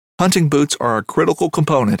Hunting boots are a critical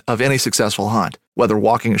component of any successful hunt. Whether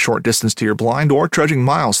walking a short distance to your blind or trudging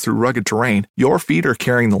miles through rugged terrain, your feet are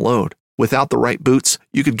carrying the load. Without the right boots,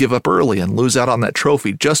 you could give up early and lose out on that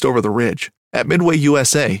trophy just over the ridge. At Midway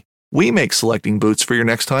USA, we make selecting boots for your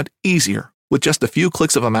next hunt easier. With just a few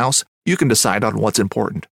clicks of a mouse, you can decide on what's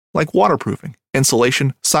important, like waterproofing,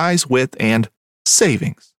 insulation, size, width, and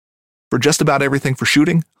savings. For just about everything for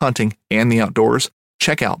shooting, hunting, and the outdoors,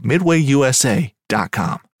 check out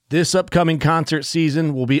MidwayUSA.com. This upcoming concert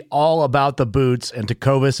season will be all about the boots, and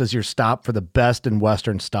Tecovas is your stop for the best in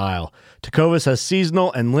Western style. Tecovas has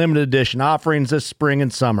seasonal and limited edition offerings this spring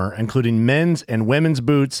and summer, including men's and women's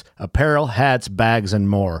boots, apparel, hats, bags, and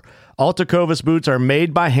more. All Tecovas boots are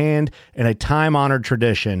made by hand in a time-honored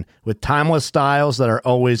tradition with timeless styles that are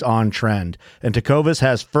always on trend. And Tecovas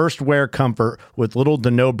has first wear comfort with little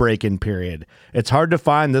to no break-in period. It's hard to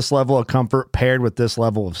find this level of comfort paired with this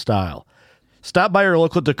level of style. Stop by your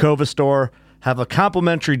local Tecovas store, have a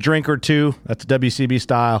complimentary drink or two, that's WCB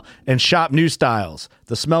style, and shop new styles.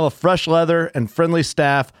 The smell of fresh leather and friendly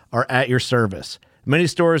staff are at your service. Many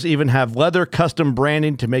stores even have leather custom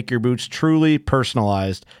branding to make your boots truly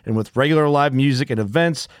personalized. And with regular live music and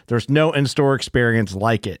events, there's no in-store experience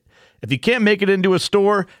like it. If you can't make it into a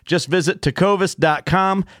store, just visit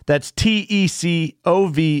Tecovas.com. That's TECOVAS.com.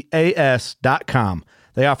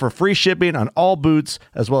 They offer free shipping on all boots,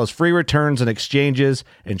 as well as free returns and exchanges,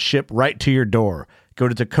 and ship right to your door. Go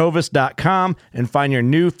to Tecovas.com and find your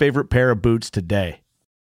new favorite pair of boots today.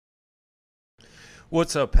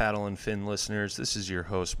 What's up, Paddle and Fin listeners? This is your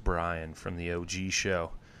host, Brian, from the OG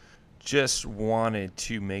Show. Just wanted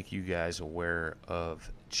to make you guys aware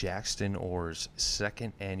of Jackson Oars'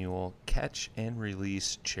 second annual Catch and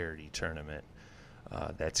Release charity tournament.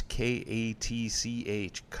 That's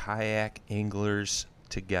KATCH, Kayak Anglers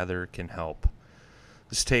Together Can Help.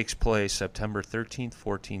 This takes place September 13th,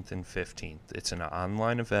 14th, and 15th. It's an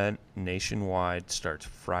online event nationwide, starts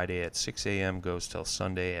Friday at 6 a.m., goes till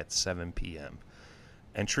Sunday at 7 p.m.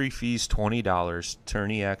 Entry fees $20.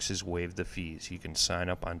 Tourney X has waived the fees. You can sign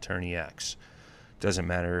up on Tourney X. Doesn't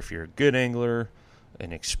matter if you're a good angler,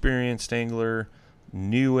 an experienced angler,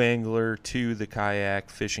 new angler to the kayak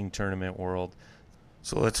fishing tournament world.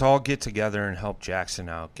 So let's all get together and help Jackson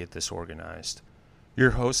out, get this organized.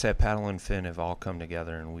 Your hosts at Paddle and Fin have all come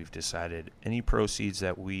together, and we've decided any proceeds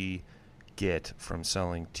that we get from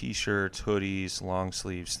selling t-shirts, hoodies, long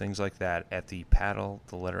sleeves, things like that at the Paddle,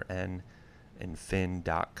 the letter N, and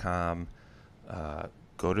fin.com,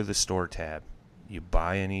 go to the store tab. You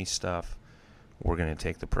buy any stuff, we're going to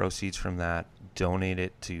take the proceeds from that, donate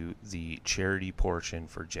it to the charity portion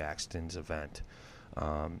for Jackson's event.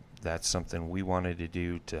 That's something we wanted to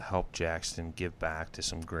do to help Jackson give back to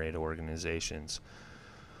some great organizations.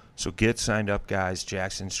 So get signed up, guys.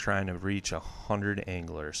 Jackson's trying to reach 100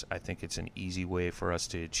 anglers. I think it's an easy way for us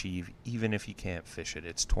to achieve, even if you can't fish it.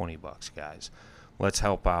 It's $20, guys. Let's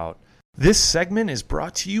help out. This segment is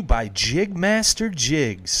brought to you by Jigmaster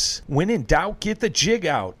Jigs. When in doubt, get the jig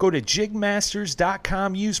out. Go to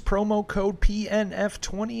jigmasters.com, use promo code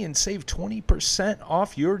PNF20 and save 20%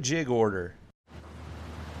 off your jig order.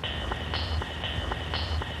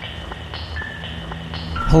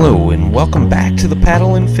 Hello and welcome back to the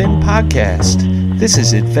Paddle and Fin podcast. This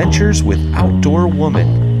is Adventures with Outdoor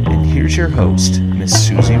Woman, and here's your host, Miss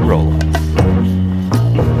Susie Roloff.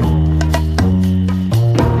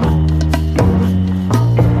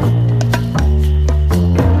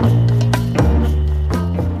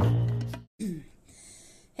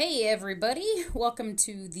 Hey everybody, welcome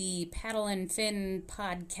to the Paddle and Fin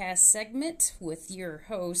podcast segment with your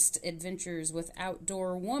host, Adventures with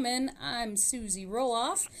Outdoor Woman. I'm Susie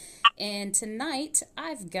Roloff, and tonight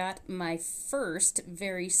I've got my first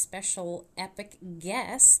very special epic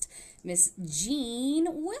guest, Miss Jean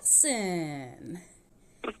Wilson.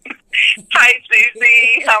 Hi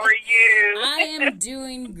Susie, how are you? I am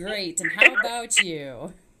doing great, and how about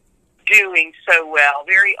you? Doing so well.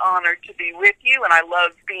 Very honored to be with you, and I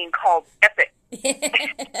love being called epic.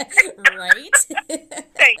 Right?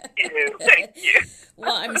 Thank you.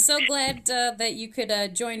 Well, I'm so glad that you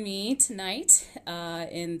could join me tonight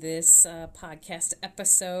in this podcast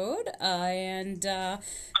episode. And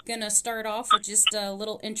gonna start off with just a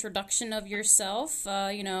little introduction of yourself,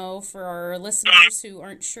 for our listeners who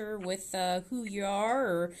aren't sure with who you are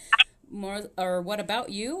or more, or what about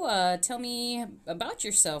you. Tell me about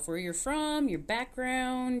yourself, where you're from, your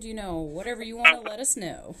background, whatever you want to let us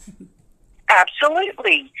know.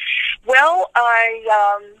 Absolutely. Well,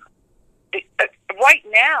 right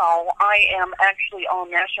now I am actually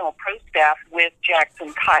on National Pro Staff with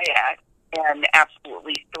Jackson Kayak, and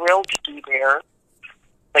absolutely thrilled to be there.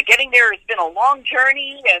 But getting there has been a long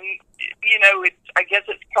journey, and, I guess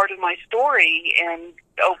it's part of my story. And,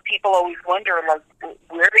 people always wonder, like,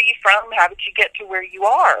 where are you from? How did you get to where you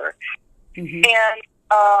are? Mm-hmm. And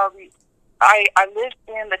I live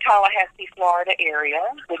in the Tallahassee, Florida area,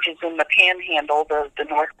 which is in the Panhandle, the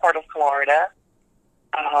north part of Florida.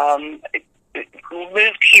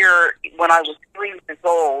 Moved here when I was 3 years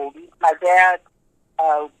old. My dad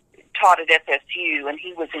taught at FSU, and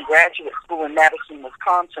he was in graduate school in Madison,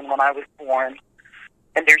 Wisconsin when I was born.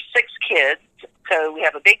 And there's 6 kids, so we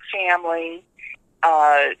have a big family.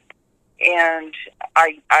 And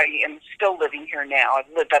I am still living here now. I've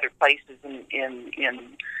lived other places in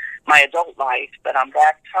my adult life, but I'm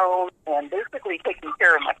back home and basically taking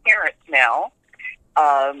care of my parents now.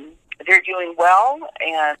 They're doing well,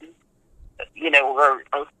 and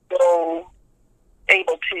are still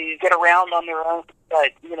able to get around on their own,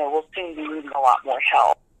 but we'll soon be needing a lot more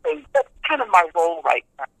help. So that's kind of my role right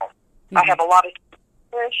now. Mm-hmm. I have a lot of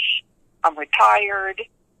fish. I'm retired.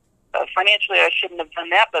 Financially, I shouldn't have done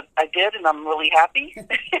that, but I did, and I'm really happy. So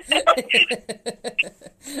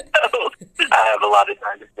I have a lot of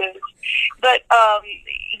time to fish. But,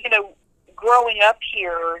 growing up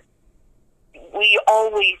here, we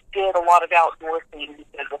always did a lot of outdoor things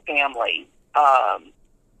as a family.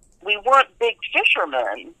 We weren't big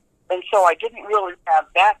fishermen, and so I didn't really have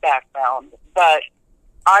that background, but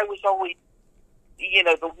I was always,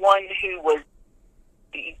 the one who was,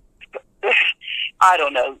 I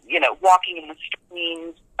don't know, walking in the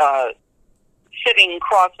streams, sitting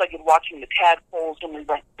cross-legged watching the tadpoles when we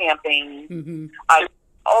went camping. Mm-hmm. I was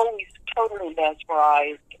always totally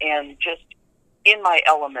mesmerized and just in my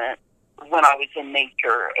element when I was in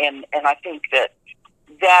nature. And I think that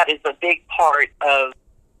is a big part of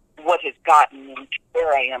what has gotten me to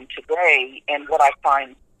where I am today and what I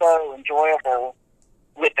find so enjoyable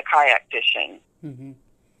with the kayak fishing. Mm-hmm.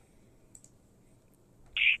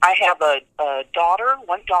 I have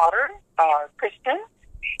one daughter, Kristen,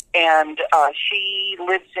 and she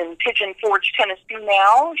lives in Pigeon Forge, Tennessee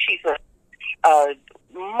now. She's a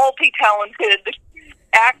multi-talented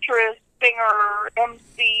actress, singer,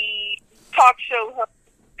 MC, talk show host.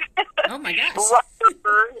 Oh, my gosh.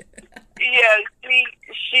 Yeah,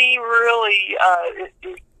 she really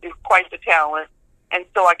is quite the talent, and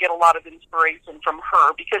so I get a lot of inspiration from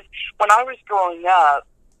her, because when I was growing up,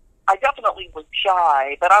 I definitely was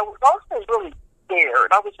shy, but I was also really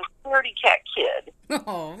scared. I was a scaredy cat kid.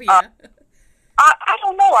 Oh, yeah. I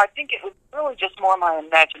don't know. I think it was really just more my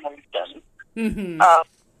imagination. Mm-hmm.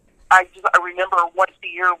 I remember once a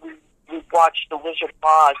year we watched The Wizard of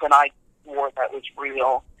Oz, and I swore that was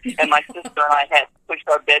real. And my sister and I had pushed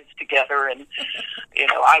our beds together, and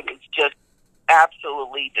I was just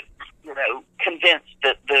absolutely convinced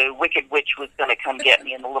that the Wicked Witch was going to come get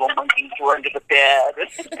me, and the little monkeys were under the bed.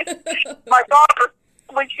 My daughter,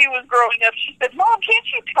 when she was growing up, she said, "Mom, can't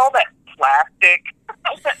you tell that's plastic?"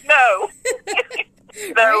 I said, "No."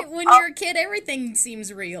 Right, when you're a kid, everything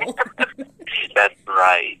seems real. That's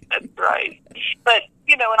right. But,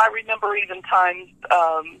 and I remember even times,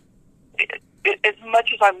 as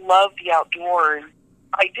much as I love the outdoors,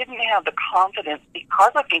 I didn't have the confidence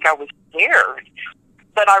because I think I was scared.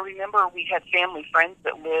 But I remember we had family friends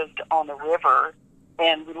that lived on the river,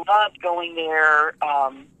 and we loved going there.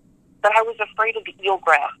 But I was afraid of the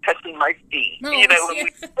eelgrass touching my feet, when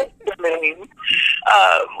we swimming.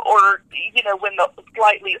 Or, when the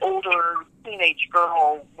slightly older teenage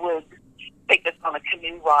girl would take us on a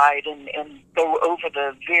canoe ride and go over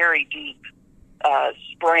the very deep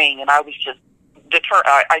spring, and I was just determined.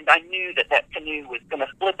 I knew that canoe was going to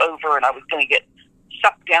flip over, and I was going to get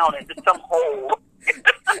sucked down into some hole.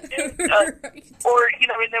 Right. Or,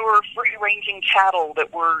 and there were free-ranging cattle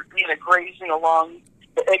that were, grazing along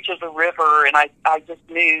the edge of the river, and I just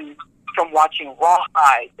knew from watching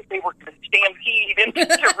Rawhide that they were going to stampede into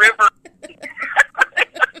the river.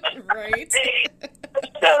 Right.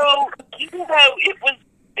 So,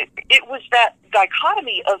 it was that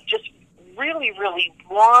dichotomy of just really, really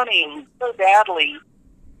wanting so badly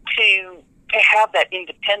to have that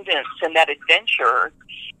independence and that adventure,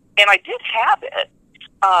 and I did have it,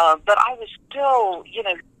 but I was still,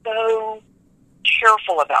 so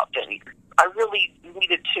careful about things. I really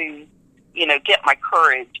needed to, get my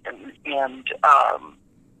courage and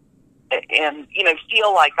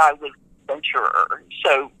feel like I was an adventurer.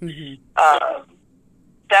 So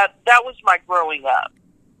that was my growing up,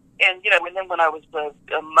 and and then when I was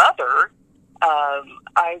a mother,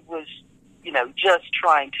 I was just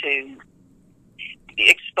trying to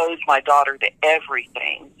expose my daughter to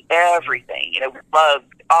everything.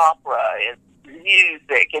 Loved opera and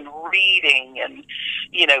music and reading and,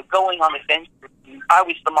 going on adventures. I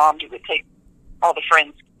was the mom who would take all the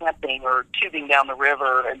friends camping or tubing down the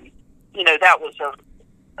river, and, that was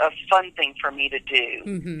a fun thing for me to do.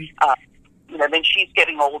 Mm-hmm. Then she's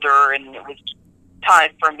getting older, and it was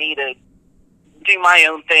time for me to do my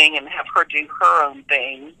own thing and have her do her own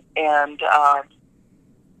thing. And,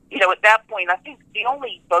 at that point, I think the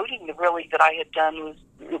only boating really that I had done was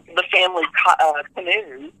the family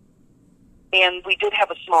canoe. And we did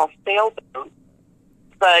have a small sailboat,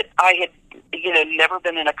 but I had, never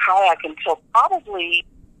been in a kayak until probably,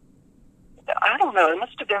 I don't know, it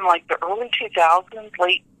must have been like the early 2000s,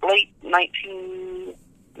 late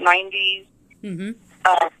 1990s. Mm-hmm.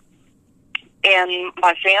 And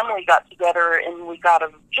my family got together, and we got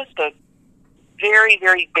just a very,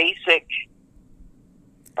 very basic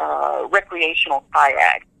recreational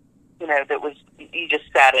kayak, that was, you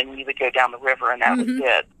just sat in and you would go down the river, and that was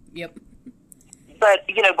it. Yep. But,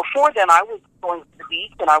 before then, I was going to the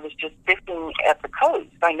beach, and I was just fishing at the coast.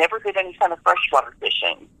 I never did any kind of freshwater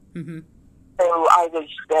fishing. Mm-hmm. So I was,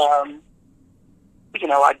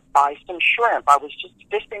 I'd buy some shrimp. I was just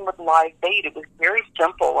fishing with live bait. It was very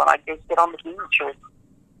simple, and I'd go sit on the beach.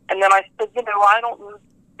 And then I said, I don't need to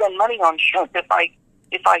spend money on shrimp. If I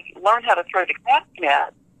learn how to throw the cast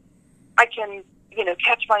net, I can,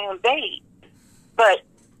 catch my own bait. But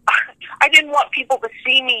I didn't want people to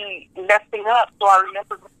see me messing up, so I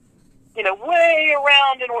remember, way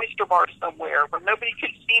around an oyster bar somewhere where nobody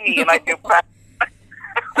could see me, and I'd go practice.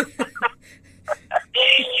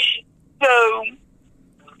 So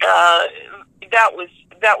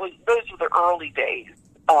those were the early days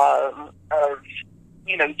of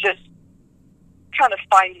just kind of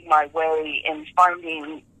finding my way and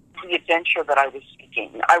finding the adventure that I was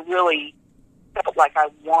seeking. I really felt like I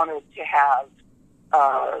wanted to have,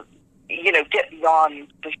 get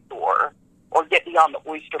beyond the shore or get beyond the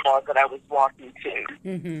oyster bar that I was walking to.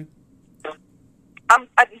 Mm-hmm. I'm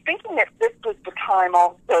thinking that this was the time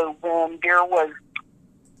also when there was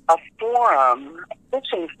a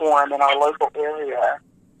fishing forum in our local area.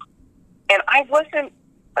 And I wasn't,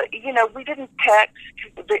 we didn't text.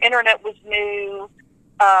 The internet was new.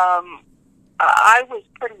 I was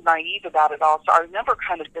pretty naive about it all. So I remember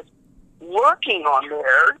kind of just working on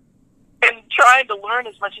there and trying to learn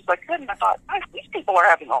as much as I could. And I thought, gosh, these people are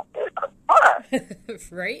having all this fun.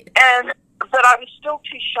 Right. But I was still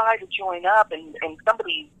too shy to join up. And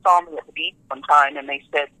somebody saw me at the beach one time, and they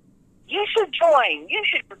said, you should join. You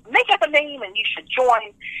should make up a name, and you should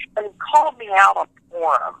join. And called me out on the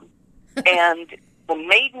forum and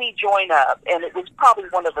made me join up. And it was probably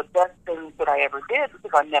one of the best things that I ever did,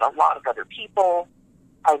 because I met a lot of other people.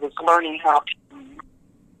 I was learning how to,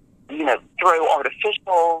 throw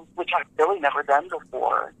artificials, which I've really never done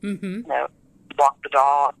before. Mm-hmm. Walk the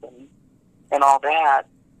dog and all that.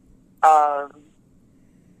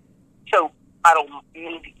 So I don't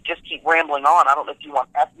need to just keep rambling on. I don't know if you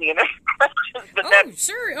want to ask me any questions. But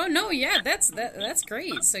sure. Oh, no, yeah, that's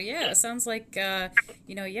great. So, yeah, it sounds like,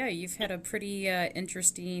 you've had a pretty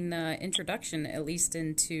interesting introduction, at least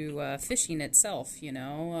into fishing itself,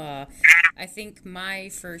 I think my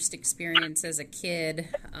first experience as a kid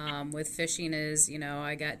with fishing is,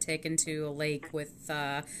 I got taken to a lake with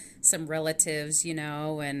some relatives,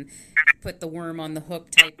 and put the worm on the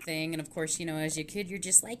hook type thing. And of course, as a kid, you're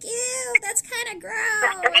just like, ew, that's kind of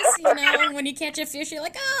gross, And when you catch a fish, you're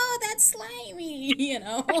like, oh, that's slimy,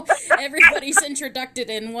 Everybody's introducced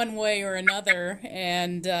in one way or another.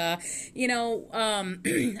 And,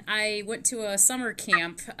 I went to a summer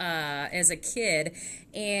camp as a kid,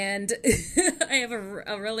 and I have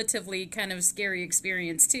a relatively kind of scary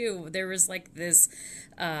experience too. There was like this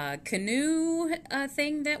canoe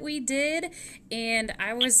thing that we did, and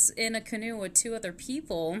I was in a canoe with two other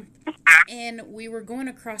people, and we were going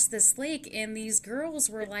across this lake, and these girls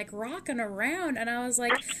were like rocking around, and I was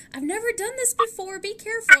like, I've never done this before, be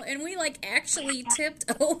careful. And we like actually tipped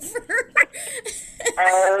over.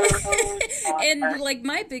 And like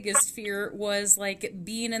my biggest fear was like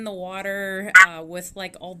being in the water with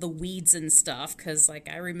like all the weeds and stuff, because like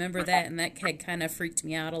I remember that, and that had kind of freaked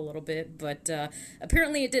me out a little bit, but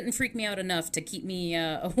apparently it didn't freak me out enough to keep me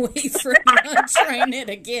away from trying it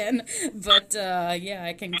again. But yeah,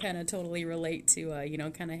 I can kind of totally relate to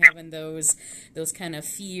kind of having those kind of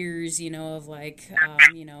fears, of like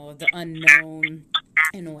the unknown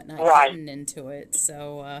and whatnot, right, getting into it.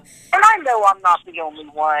 So and I know I'm not the only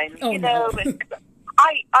one. No. But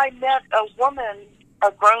I met a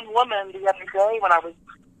grown woman the other day when I was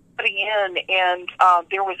putting in, and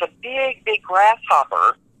there was a big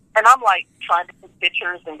grasshopper, And I'm like trying to take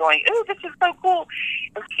pictures and going, ooh, this is so cool.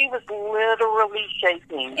 And she was literally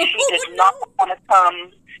shaking. She did not want to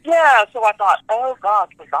come. Yeah, so I thought, oh gosh,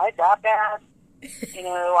 was I that bad? You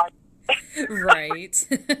know, Right.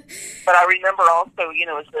 but I remember also, you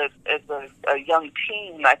know, as a young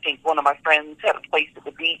teen, I think one of my friends had a place at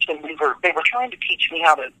the beach, and they were trying to teach me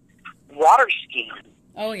how to water ski.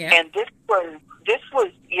 Oh yeah. And this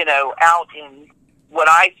was, you know, out in what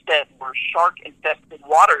I said were shark-infested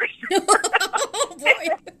waters. Oh,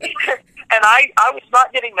 boy. And I was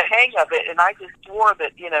not getting the hang of it, and I just swore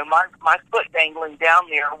that, you know, my foot dangling down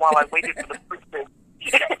there while I waited for the fruit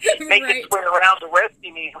to make Right. its way around to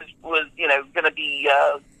rescue me was you know, going to be,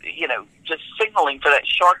 you know, just signaling for that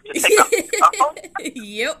shark to take off.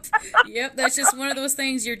 Yep. That's just one of those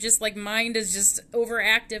things. You're just like, mind is just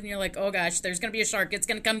overactive, and you're like, oh gosh, there's gonna be a shark. It's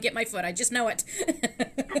gonna come get my foot. I just know it.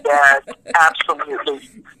 Yes, absolutely.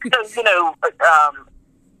 So, you know,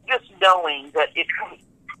 just knowing that it,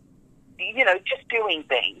 you know, just doing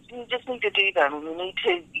things. You just need to do them. You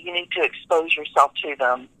need to expose yourself to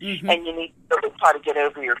them, Mm-hmm. and you need to try to get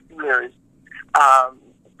over your fears.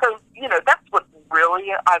 So, you know, that's what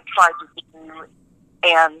really I've tried to do.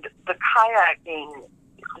 And the kayaking,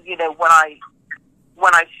 you know, when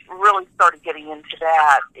I really started getting into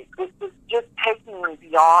that, it was just taking me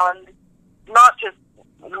beyond, not just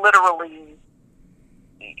literally,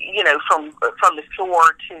 you know, from the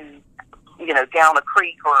shore to, you know, down a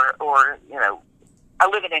creek or you know, I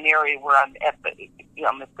live in an area where I'm at the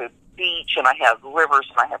beach, and I have rivers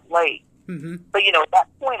and I have lakes. Mm-hmm. But, you know, at that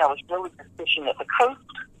point I was really just fishing at the coast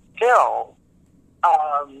still.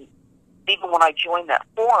 Even when I joined that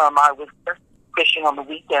forum, I was fishing on the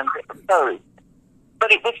weekends at the coast.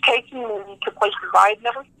 But it was taking me to places I had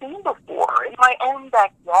never seen before, in my own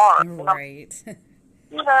backyard. Right.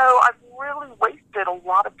 You know, I've really wasted a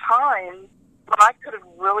lot of time when I could have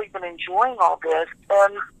really been enjoying all this.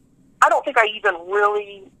 And I don't think I even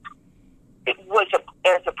really was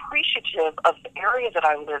as appreciative of the area that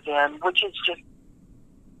I live in, which is just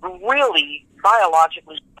really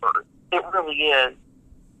biologically diverse. It really is.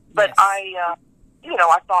 But Yes. You know,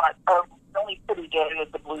 I thought, oh, the only pretty day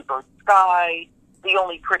is the bluebird sky. The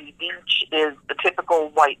only pretty beach is the typical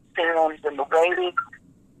white sands and the waves.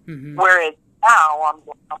 Mm-hmm. Whereas now I'm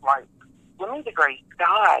like, give me the gray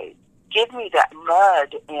sky. Give me that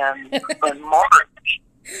mud and March.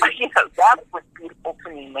 You know, that's what's beautiful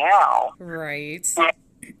to me now. Right.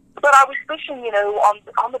 But I was fishing, you know,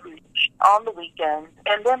 on the beach on the weekends,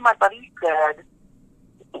 and then my buddy said,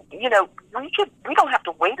 you know, we don't have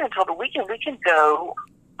to wait until the weekend. We can go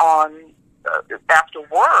on after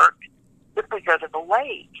work if we go to the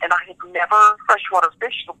lake. And I had never freshwater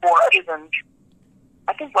fished before. Even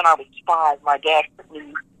I think when I was 5, my dad took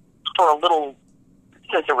me for a little.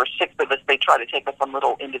 Since there were 6 of us, they tried to take us on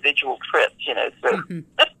little individual trips, you know, so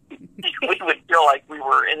we would feel like we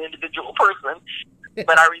were an individual person.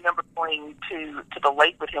 But I remember going to the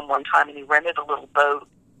lake with him one time, and he rented a little boat,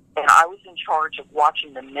 and I was in charge of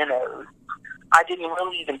watching the minnows. I didn't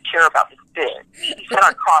really even care about the fish. He said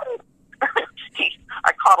I caught it.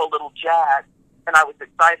 I caught a little jag, and I was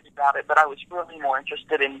excited about it, but I was really more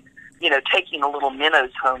interested in, you know, taking the little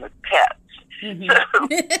minnows home as pets. Mm-hmm. So,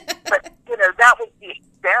 but, you know, that was the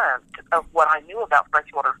extent of what I knew about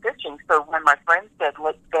freshwater fishing. So when my friend said,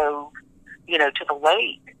 let's go, you know, to the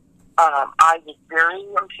lake, I was very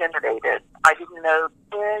intimidated. I didn't know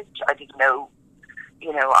fish. I didn't know,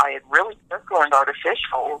 you know, I had really just learned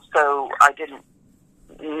artificial, so I didn't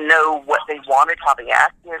know what they wanted, how they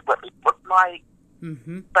acted, what they looked like.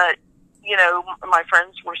 Mm-hmm. But, you know, my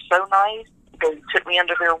friends were so nice. They took me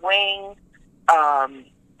under their wing,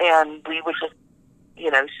 and we would just, you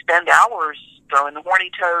know, spend hours throwing the horny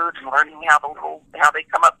toads and learning how they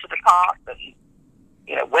come up to the top and,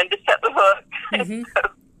 you know, when to set the hook. Mm-hmm. So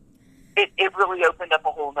it really opened up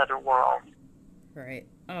a whole other world. Right.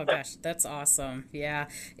 Oh gosh, that's awesome. Yeah.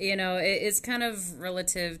 You know, it's kind of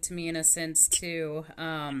relative to me in a sense too.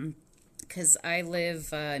 Because I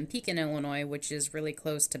live in Pekin, Illinois, which is really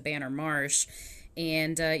close to Banner Marsh.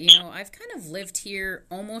 And, you know, I've kind of lived here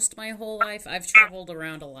almost my whole life. I've traveled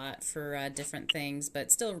around a lot for different things,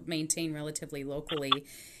 but still maintain relatively locally.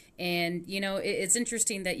 And, you know, it's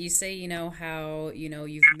interesting that you say, you know, how, you know,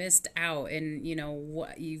 you've missed out and, you know,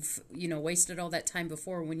 what you've, you know, wasted all that time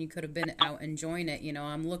before when you could have been out enjoying it. You know,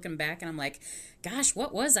 I'm looking back and I'm like, gosh,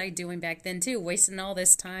 what was I doing back then too? Wasting all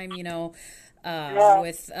this time, you know,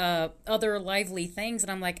 with other lively things.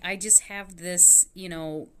 And I'm like, I just have this, you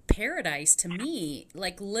know, paradise to me,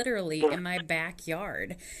 like literally in my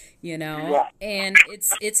backyard, you know, and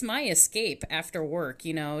it's my escape after work,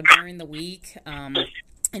 you know, during the week.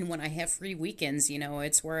 And when I have free weekends,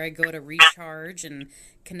 it's where I go to recharge and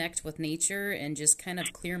connect with nature and just kind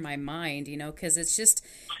of clear my mind, because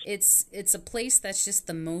it's a place that's just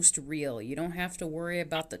the most real. You don't have to worry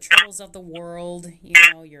about the troubles of the world.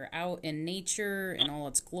 You're out in nature in all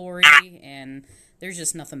its glory, and there's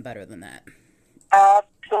just nothing better than that.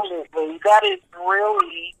 Absolutely. That is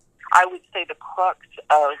really, I would say, the crux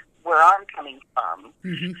of where I'm coming from.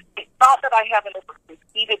 Mm-hmm. It's not that I haven't ever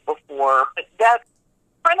competed before, but that's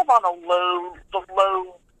kind of on the low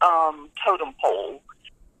totem pole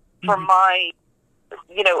for my,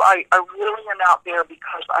 I really am out there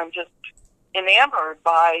because I'm just enamored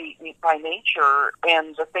by nature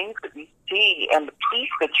and the things that you see and the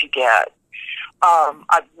peace that you get.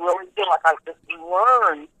 I really feel like I've just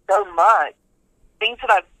learned so much, things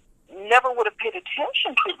that I never would have paid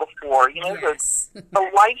attention to before, Yes.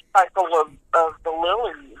 the life cycle of the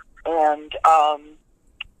lilies and,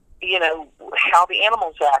 how the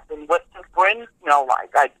animals act and what the friends smell like.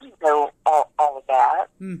 I didn't know all of that.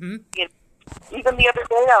 Mm-hmm. Even the other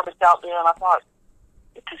day I was out there and I thought,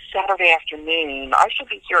 it's a Saturday afternoon. I should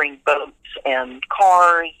be hearing boats and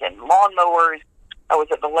cars and lawnmowers. I was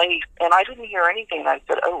at the lake and I didn't hear anything. And I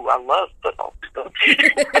said, oh, I love football.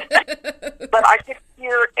 But I could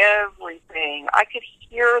hear everything. I could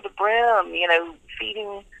hear the brim,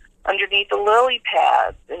 feeding underneath the lily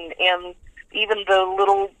pads and even the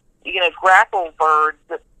little, grackle birds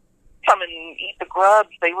that come and eat the grubs.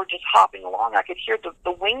 They were just hopping along. I could hear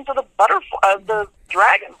the wings of the butterfly, of the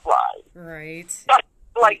dragonfly. Right.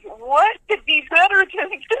 Like, what could be better than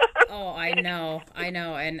this? Oh, I know.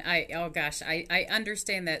 And I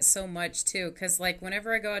understand that so much too. 'Cause like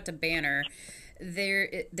whenever I go out to Banner,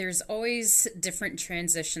 there's always different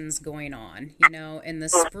transitions going on, in the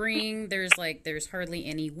spring, there's hardly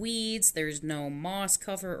any weeds. There's no moss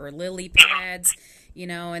cover or lily pads,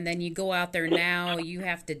 and then you go out there now, you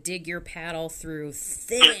have to dig your paddle through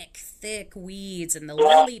thick weeds, and the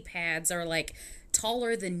lily pads are like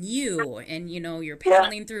taller than you, and you're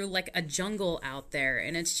paddling through like a jungle out there,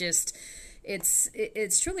 and it's just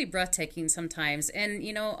it's truly breathtaking sometimes. And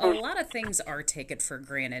a lot of things are taken for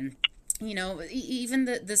granted, even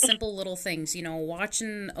the simple little things,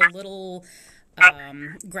 watching a little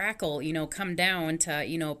grackle, come down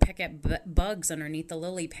to, peck at bugs underneath the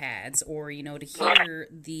lily pads, or, to hear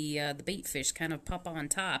the bait fish kind of pop on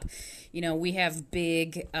top. We have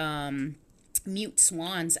big mute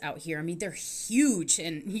swans out here. I mean, they're huge,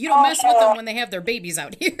 and you don't mess with them when they have their babies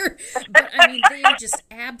out here. But I mean, they are just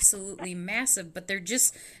absolutely massive. But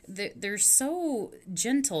they're so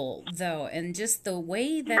gentle though, and just the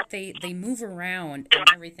way that they move around and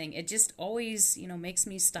everything, it just always makes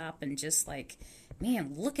me stop and just like,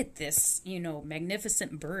 man, look at this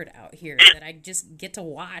magnificent bird out here that I just get to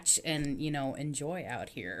watch and enjoy out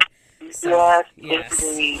here. So, yes.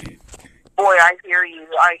 Boy, I hear you.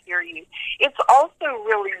 It's also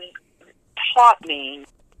really taught me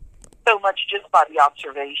so much just by the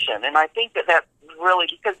observation. And I think that's really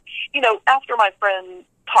because, after my friend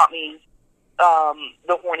taught me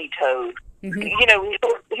the horny toad,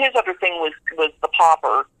 his other thing was the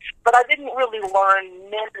popper. But I didn't really learn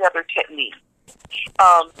many other techniques.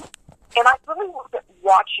 And I really wasn't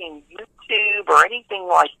watching YouTube or anything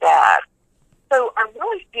like that. So I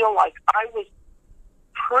really feel like I was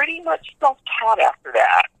pretty much self-taught after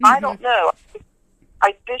that. Mm-hmm. I don't know.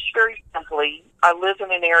 I fish very simply. I live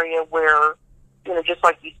in an area where, just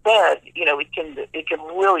like you said, it can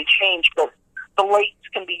really change, but the lakes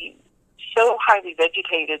can be so highly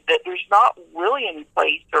vegetated that there's not really any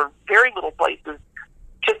place or very little places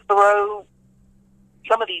to throw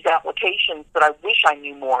some of these applications that I wish I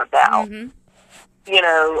knew more about. Mm-hmm.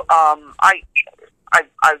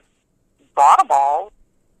 I bought them all,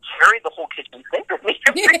 carried the whole kitchen sink with me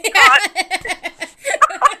every time.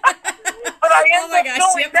 But I ended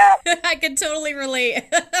up doing that. I can totally relate.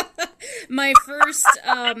 My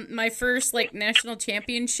first like national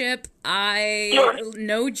championship,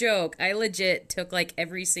 no joke, I legit took like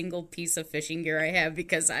every single piece of fishing gear I have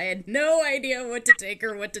because I had no idea what to take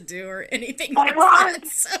or what to do or anything like that.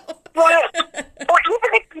 So. Or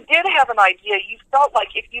even if you did have an idea, you felt like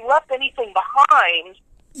if you left anything behind,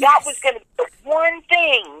 that was going to be the one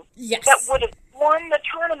thing that would have won the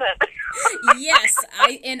tournament. Yes,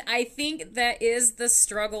 I think that is the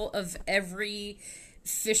struggle of every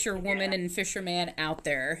fisherwoman and fisherman out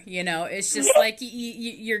there. It's just like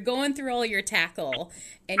you're going through all your tackle,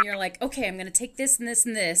 and you're like, okay, I'm going to take this and this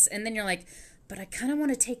and this, and then you're like, but I kind of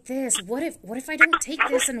want to take this. What if I don't take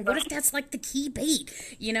this, and what if that's like the key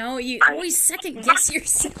bait? You always second guess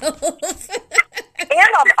yourself. And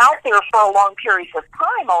I'm out there for a long period of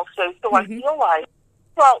time also, so I feel like,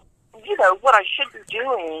 well, what I should be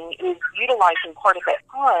doing is utilizing part of that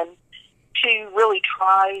time to really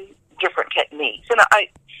try different techniques. And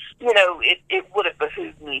it would have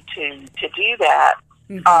behooved me to do that.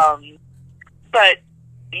 Mm-hmm. But,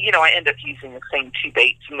 I end up using the same two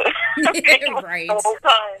baits right. the whole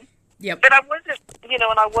time. Yep. But I wasn't,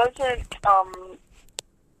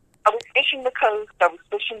 I was fishing the coast, I was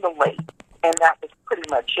fishing the lake, and that was pretty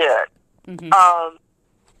much it. Mm-hmm.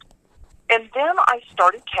 And then I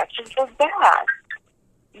started catching those bass,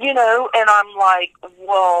 and I'm like,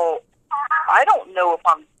 well, I don't know if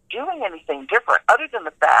I'm doing anything different other than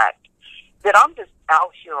the fact that I'm just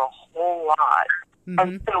out here a whole lot. Mm-hmm.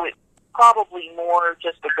 And so it's probably more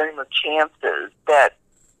just a game of chances that,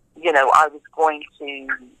 I was going to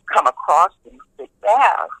come across these big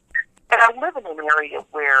bass. And I live in an area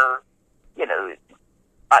where,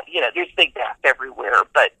 there's big bass everywhere,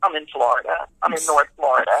 but I'm in Florida. I'm in North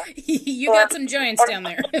Florida. You got some giants down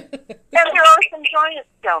there. And there are some giants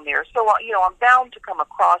down there, so, I'm bound to come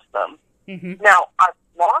across them. Mm-hmm. Now, I've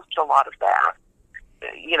lost a lot of bass,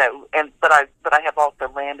 but I have also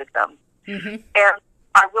landed them. Mm-hmm. And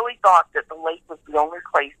I really thought that the lake was the only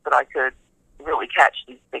place that I could really catch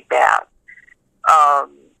these big bass.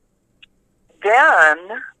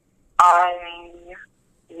 Then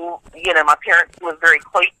my parents lived very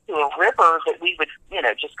close to a river that we would,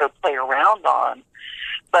 just go play around on.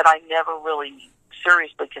 But I never really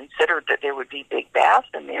seriously considered that there would be big bass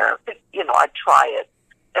in there. But, I'd try it,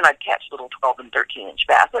 and I'd catch little 12 and 13-inch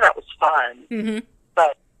bass, and that was fun. Mm-hmm.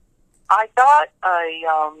 But I got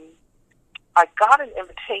an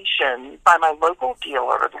invitation by my local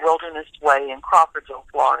dealer, the Wilderness Way in Crawfordville,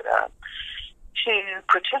 Florida, to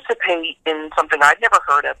participate in something I'd never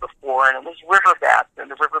heard of before, and it was river bass and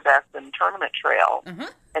the River Bassin Tournament Trail. Uh-huh.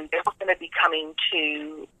 And they were going to be coming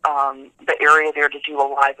to the area there to do a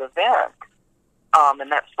live event,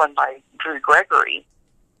 and that's run by Drew Gregory.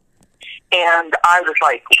 And I was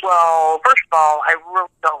like, well, first of all, I really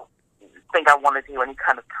don't think I want to do any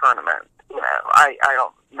kind of tournament. I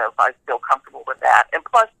don't know if I feel comfortable with that. And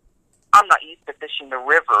plus, I'm not used to fishing the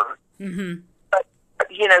river. Mm-hmm. But,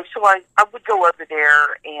 so I would go over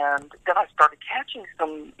there, and then I started catching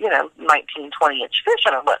some, 19, 20-inch fish.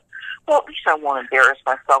 And I went, well, at least I won't embarrass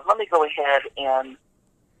myself. Let me go ahead and,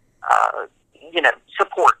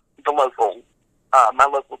 support the local, my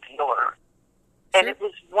local dealer. And it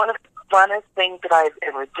was one of the funnest things that I've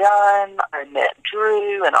ever done. I met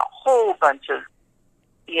Drew and a whole bunch of,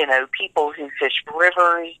 people who fish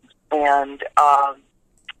rivers. And,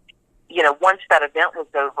 once that event was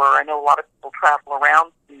over, I know a lot of people travel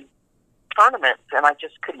around to tournaments, and I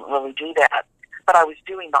just couldn't really do that. But I was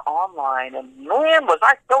doing the online, and man, was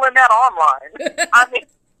I still in that online. I mean,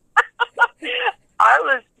 I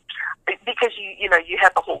was, because you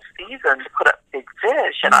had the whole season to put up big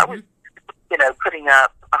fish, and I was, putting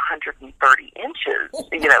up 130 inches,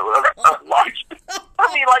 of large.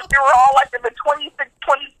 I mean, like, they were all like in the 26,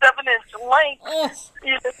 27-inch length. Oh.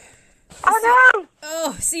 I know.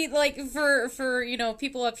 Oh, see, like for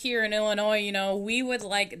people up here in Illinois, we would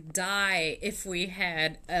like die if we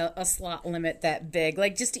had a slot limit that big.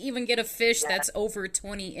 Like just to even get a fish that's over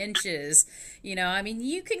 20 inches. I mean,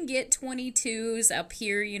 you can get 22s up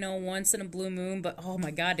here, once in a blue moon, but oh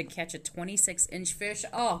my God, to catch a 26-inch fish,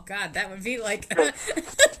 oh God, that would be like that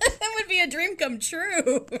would be a dream come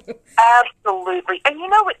true. Absolutely, and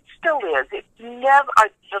it still is. It's never.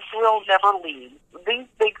 The thrill never leaves. These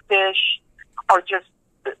big fish are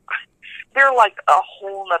just—they're like a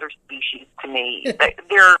whole other species to me.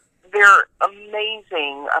 They're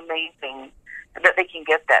amazing that they can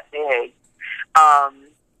get that big.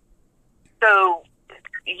 So,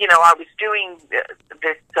 I was doing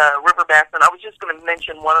this river bass, and I was just going to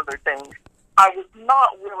mention one other thing. I was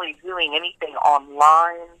not really doing anything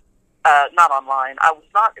online. Not online. I was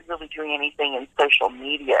not really doing anything in social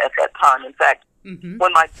media at that time. In fact, mm-hmm.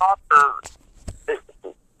 when my daughter,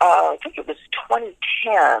 I think it was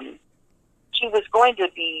 2010, she was going to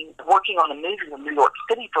be working on a movie in New York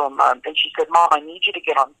City for a month, and she said, "Mom, I need you to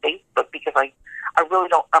get on Facebook because I really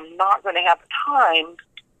don't. I'm not going to have time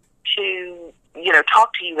to,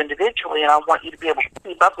 talk to you individually, and I want you to be able to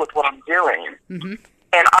keep up with what I'm doing." Mm-hmm.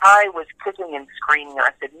 And I was kicking and screaming, and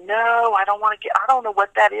I said, "No, I don't want to I don't know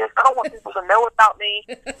what that is. I don't want people to know about me."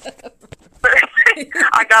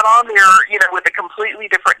 I got on there, with a completely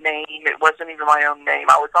different name. It wasn't even my own name.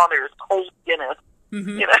 I was on there as Cole Guinness,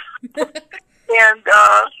 mm-hmm.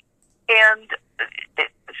 and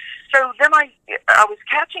so then I was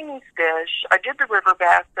catching these fish. I did the river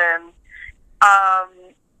bass, and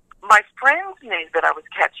my friends knew that I was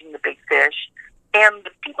catching the big fish, And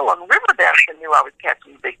the people on River Bastion knew I was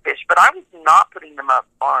catching big fish, but I was not putting them up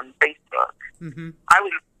on Facebook. Mm-hmm. I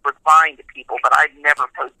would replying to people, but I'd never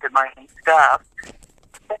posted my own stuff.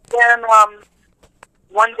 And then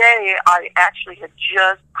one day, I actually had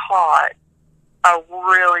just caught a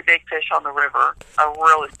really big fish on the river, a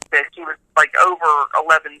really big. He was like over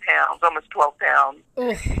 11 pounds, almost 12 pounds.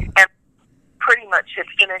 Ugh. And pretty much had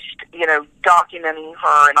finished, documenting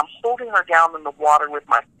her, and I'm holding her down in the water with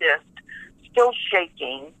my fist, still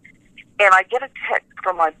shaking. And I get a text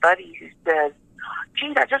from my buddy who says,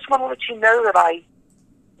 "Gene, I just want to let you know that I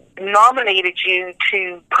nominated you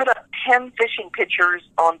to put up 10 fishing pictures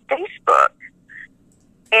on Facebook."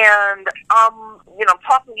 And I'm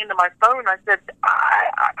talking into my phone. I said,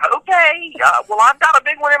 "Okay, well, I've got a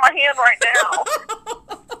big one in my hand right now."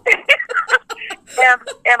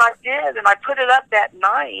 and I did, and I put it up that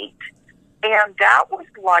night, and that was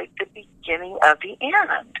like the beginning of the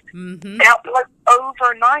end. Mm-hmm. That was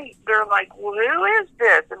overnight. They're like, "Well, who is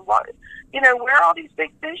this? And what? Where are all these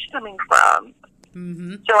big fish coming from?"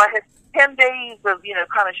 Mm-hmm. So I had 10 days of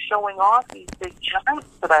kind of showing off these big giants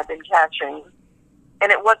that I've been catching.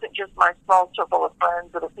 And it wasn't just my small circle of friends,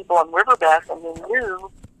 but the people on River Bastion who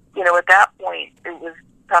knew, at that point, it was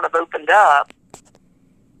kind of opened up.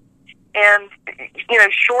 And,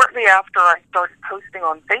 shortly after I started posting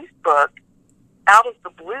on Facebook, out of the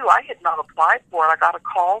blue, I had not applied for it. I got a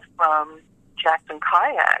call from Jackson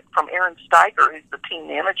Kayak, from Aaron Steiger, who's the team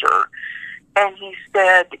manager. And he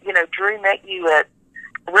said, "Drew met you at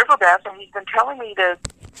River Bastion, and he's been telling me to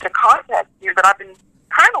contact you, but I've been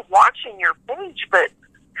kind of watching your page, but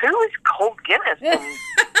who is Colt Guinness? And,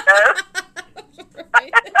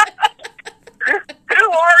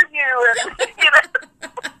 who are you? And,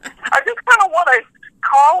 I just kind of want to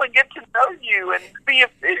call and get to know you and see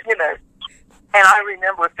if. And I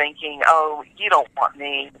remember thinking, "Oh, you don't want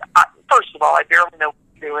me." First of all, I barely know what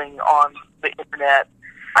I'm doing on the internet.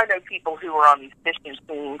 I know people who are on these fishing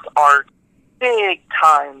teams are big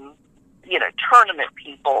time, tournament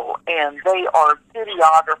people, and they are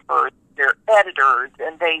videographers, they're editors,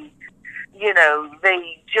 and they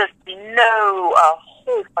just know a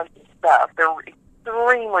whole bunch of stuff. They're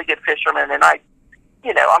extremely good fishermen, and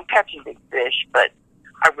I'm catching big fish, but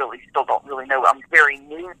I really still don't really know. I'm very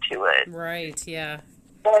new to it. Right, yeah.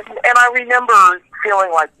 And I remember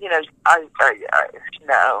feeling like,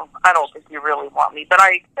 no, I don't think you really want me. But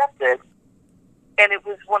I accepted, and it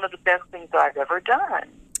was one of the best things I've ever done.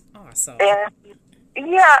 Awesome. And,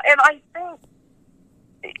 yeah, and I think,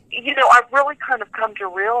 I've really kind of come to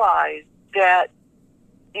realize that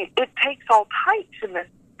it takes all types in this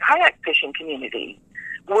kayak fishing community.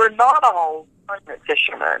 We're not all tournament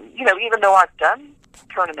fishermen. Even though I've done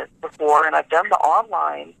tournaments before and I've done the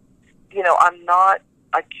online, I'm not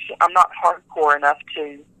hardcore enough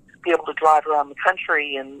to be able to drive around the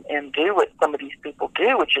country and do what some of these people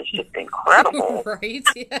do, which is just incredible. Right,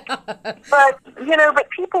 yeah. But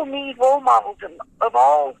people need role models of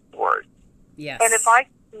all sorts. Yes. And if I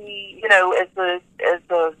see, as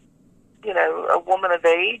a woman of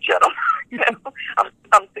age,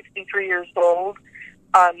 I'm 63 years old.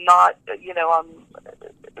 I'm not, I'm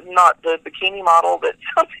not the bikini model that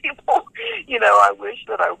some people, I wish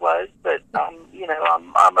that I was, but,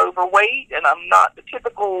 I'm overweight and I'm not the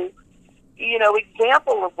typical,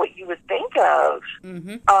 example of what you would think of.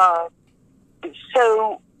 Mm-hmm.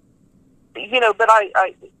 So, but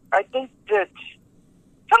I think that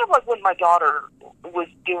kind of like when my daughter was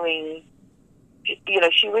doing,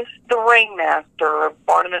 she was the ringmaster of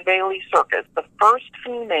Barnum and Bailey Circus, the first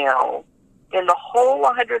female in the whole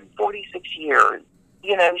 146 years.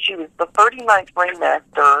 She was the 39th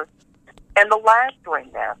ringmaster and the last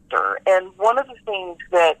ringmaster. And one of the things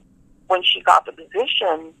that when she got the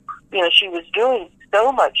position, she was doing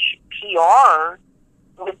so much PR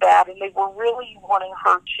with that, and they were really wanting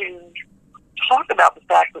her to talk about the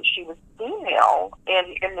fact that she was female and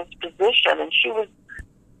in this position. And she was,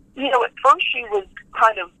 at first she was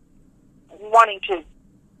kind of wanting to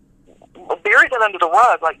bury that under the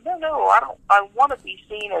rug, like, no, I want to be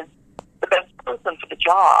seen as the best person for the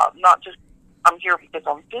job, not just I'm here because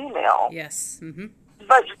I'm female. Yes. Mm-hmm.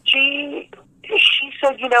 But she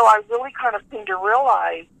said, I really kind of came to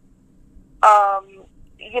realize,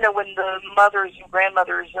 when the mothers and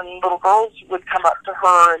grandmothers and little girls would come up to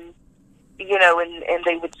her and, and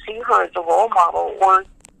they would see her as a role model, or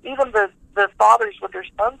even the fathers with their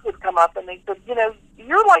sons would come up and they said,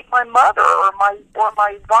 you're like my mother or my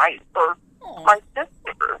wife or Aww. my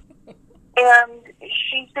sister. And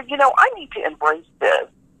she said, I need to embrace this.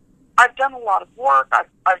 I've done a lot of work.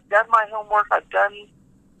 I've done my homework. I've done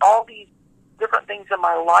all these different things in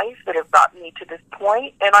my life that have gotten me to this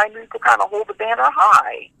point, and I need to kind of hold the banner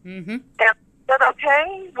high. Mm-hmm. And I said,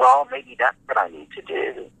 okay, well, maybe that's what I need to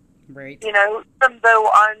do. Right. You know, even though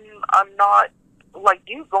I'm not like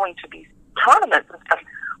you going to these tournaments and stuff,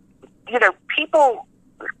 you know, people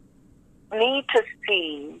need to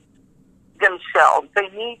see themselves. They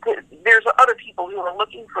need to. There's other people who are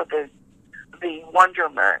looking for the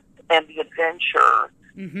wonderment and the adventure,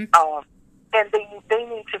 Mm-hmm. and they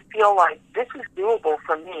need to feel like this is doable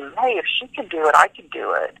for me. Hey, if she can do it, I can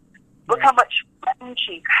do it. Look Right. how much fun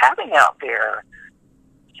she's having out there.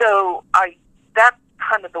 So that's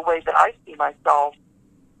kind of the way that I see myself.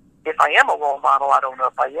 If I am a role model, I don't know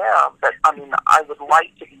if I am, but I mean, I would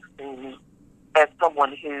like to be seen as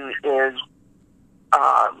someone who is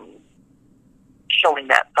showing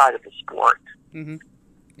that side of the sport. Mm-hmm.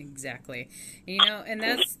 Exactly. You know, and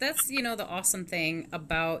that's, you know, the awesome thing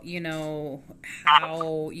about, you know,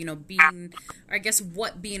 how, you know, being, I guess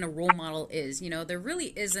what being a role model is, you know, there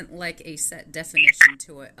really isn't like a set definition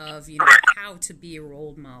to it of, you know, how to be a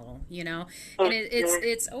role model, you know, and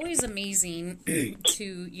it's always amazing to,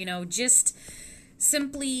 you know, just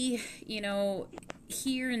simply, you know,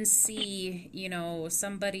 hear and see, you know,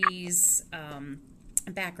 somebody's,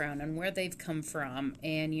 background and where they've come from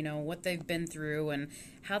and, you know, what they've been through and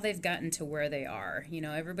how they've gotten to where they are. You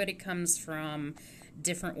know, everybody comes from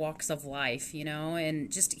different walks of life, you know,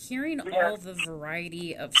 and just hearing all the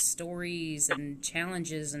variety of stories and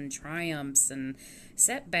challenges and triumphs and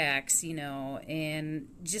setbacks, you know, and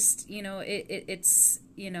just, you know, it's,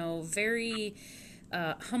 you know, very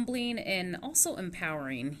humbling and also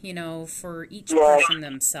empowering, you know, for each person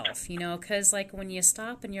themselves, you know, because like when you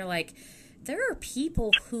stop and you're like, there are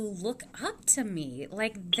people who look up to me.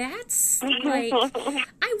 Like, that's, like,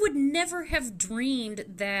 I would never have dreamed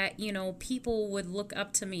that, you know, people would look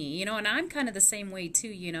up to me, you know, and I'm kind of the same way, too,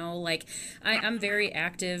 you know, like, I'm very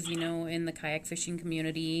active, you know, in the kayak fishing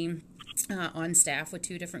community, on staff with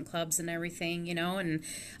 2 different clubs and everything, you know, and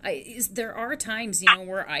there are times, you know,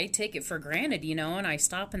 where I take it for granted, you know, and I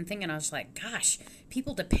stop and think, and I was like, gosh,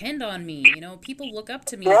 people depend on me, you know, people look up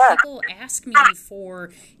to me, people ask me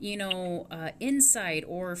for, you know, insight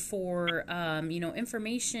or for, you know,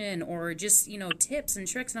 information or just, you know, tips and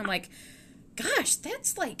tricks, and I'm like, gosh,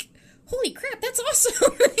 that's like, holy crap, that's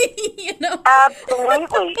awesome, you know?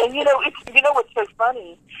 Absolutely. And, you know, what's so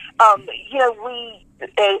funny, you know, we,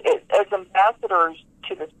 as ambassadors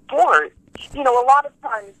to the sport, you know, a lot of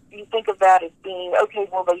times you think of that as being, okay,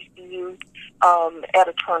 well, they see you at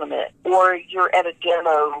a tournament or you're at a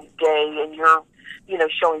demo day and you're, you know,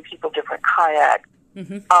 showing people different kayaks,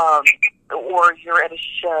 or you're at a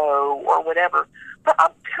show or whatever. But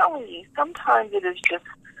I'm telling you, sometimes it is just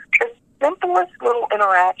the simplest little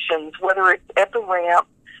interactions, whether it's at the ramp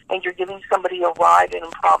and you're giving somebody a ride, an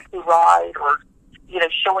impromptu ride, or, you know,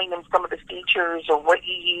 showing them some of the features or what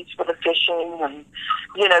you use for the fishing and,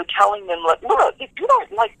 you know, telling them, like, look, if you're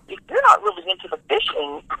not really into the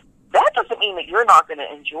fishing, that doesn't mean that you're not going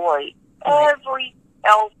to enjoy everything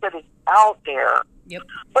else that is out there. Yep.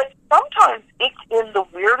 But sometimes it's in the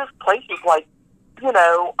weirdest places, like, you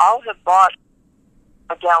know, I'll have bought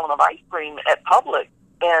a gallon of ice cream at Publix,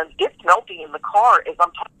 and it's melting in the car as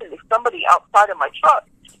I'm talking to somebody outside of my truck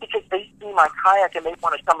because they see my kayak and they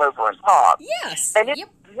want to come over and talk. Yes. And it's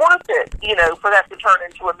worth it, you know, for that to turn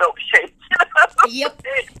into a milkshake. Yep.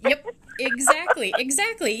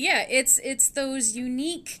 Exactly. Yeah, it's those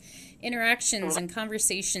unique interactions and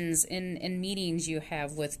conversations and meetings you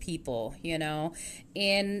have with people, you know.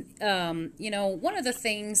 And, you know, one of the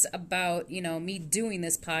things about, you know, me doing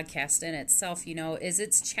this podcast in itself, you know, is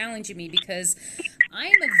it's challenging me because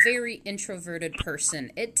I'm a very introverted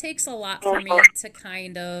person. It takes a lot for me to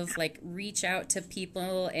kind of like reach out to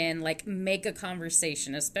people and like make a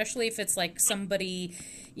conversation, especially if it's like somebody,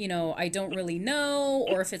 you know, I don't really know,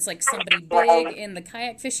 or if it's like somebody big in the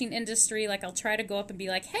kayak fishing industry, like I'll try to go up and be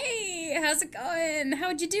like, hey, how's it going?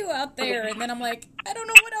 How'd you do out there? And then I'm like, I don't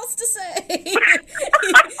know what else to say,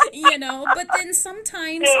 you know, but then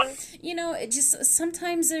sometimes, you know,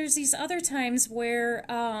 sometimes there's these other times where,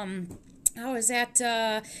 I was at,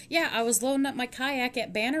 I was loading up my kayak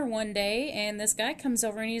at Banner one day, and this guy comes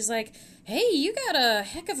over and he's like, hey, you got a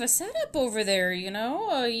heck of a setup over there, you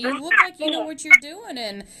know? You look like you know what you're doing.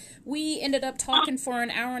 And we ended up talking for an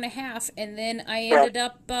hour and a half, and then I ended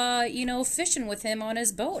up, you know, fishing with him on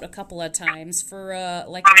his boat a couple of times for,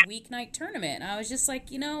 like a weeknight tournament. I was just like,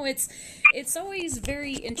 you know, it's always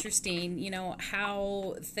very interesting, you know,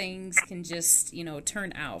 how things can just, you know,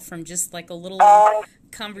 turn out from just like a little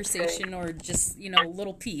conversation or just,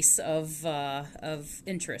 little piece of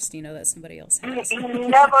interest, that somebody else has. You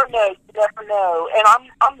never know. You never know. And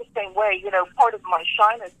I'm the same way. Part of my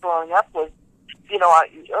shyness growing up was,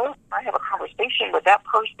 I have a conversation with that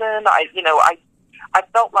person. I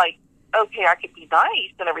felt like, okay, I could be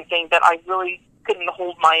nice and everything, but I really couldn't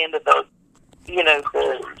hold my end of the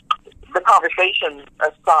conversation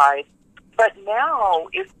aside. But now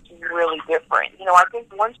it's really different. I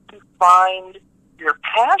think once you find your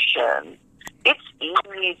passion, it's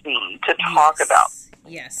easy to talk about.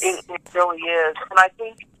 Yes. It really is. And I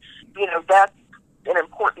think, that's an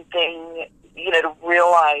important thing, to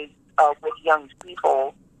realize with young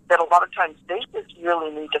people, that a lot of times they just really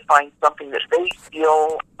need to find something that they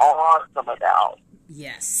feel awesome about.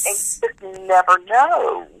 Yes. And you just never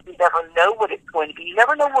know. You never know what it's going to be. You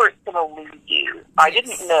never know where it's going to lead you. Yes. I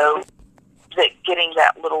didn't know that getting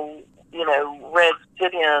that little, red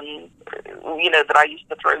sit-in, that I used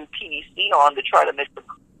to throw PVC on to try to make the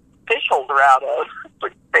fish holder out of,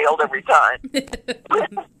 which failed every time,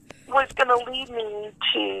 was going to lead me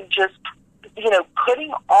to just,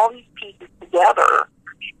 putting all these pieces together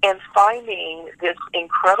and finding this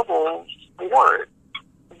incredible sport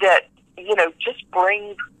that, just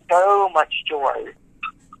brings so much joy.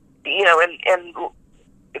 And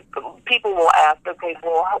people will ask, okay,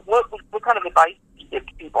 well, what kind of advice do you give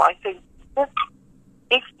to people? I say,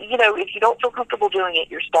 if you don't feel comfortable doing it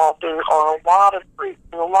yourself, there are a lot of groups,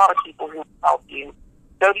 there are a lot of people who will help you.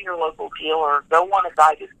 Go to your local dealer, go on a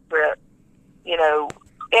guided trip,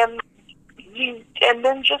 and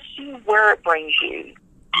then just see where it brings you.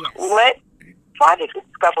 Yes. Try to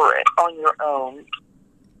discover it on your own.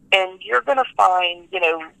 And you're going to find,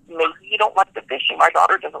 maybe you don't like the fishing. My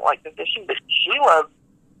daughter doesn't like the fishing, but she loves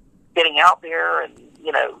getting out there and,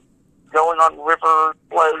 going on river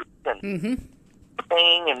floats and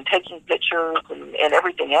and taking pictures and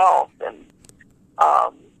everything else. And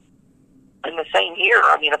the same here.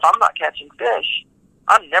 I mean, if I'm not catching fish,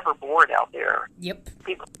 I'm never bored out there. Yep.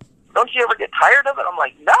 People, don't you ever get tired of it? I'm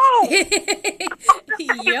like, no. Are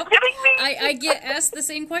you kidding me? I get asked the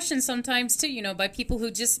same question sometimes too, by people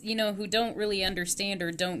who just, who don't really understand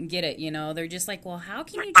or don't get it, They're just like, well, how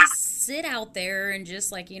can you just sit out there and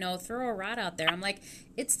just like, throw a rod out there? I'm like,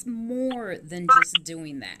 it's more than just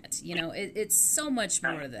doing that. It's so much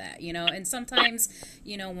more of that, and sometimes,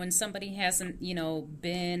 when somebody hasn't,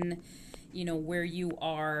 been where you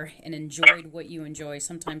are and enjoyed what you enjoy,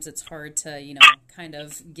 sometimes it's hard to, kind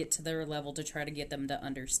of get to their level to try to get them to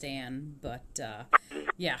understand. But,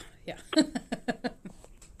 yeah.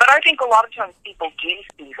 But I think a lot of times people do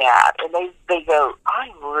see that, and they go, I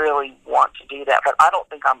really want to do that, but I don't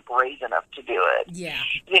think I'm brave enough to do it. Yeah.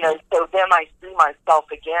 So then I see myself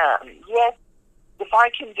again. Yes, if I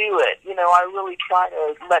can do it, I really try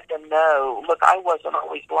to let them know, look, I wasn't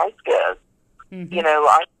always like this. Mm-hmm.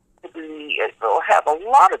 I have a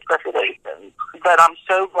lot of trepidations, but I'm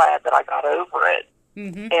so glad that I got over it.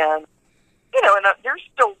 Mm-hmm. And, and there's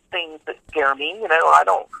still things that scare me. I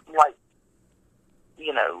don't like,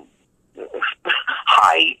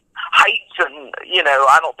 heights and,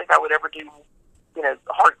 I don't think I would ever do,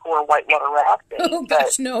 hardcore whitewater rafting. Oh,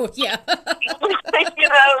 gosh, no, yeah.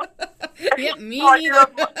 Yeah, me neither.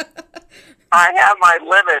 I have my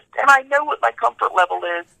limits, and I know what my comfort level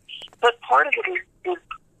is, but part of it is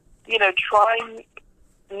trying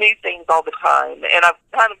new things all the time. And I've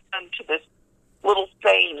kind of come to this little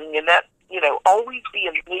saying, and that, always be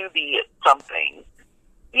a newbie at something.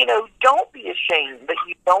 Don't be ashamed that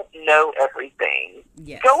you don't know everything.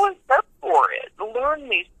 Yes. Go and go for it. Learn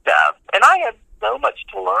new stuff. And I have so much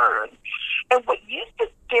to learn. And what used to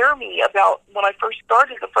scare me about when I first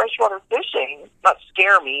started the freshwater fishing, not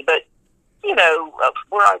scare me, but,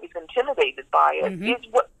 where I was intimidated by it, mm-hmm. is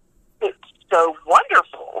what it's so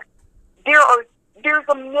wonderful. There's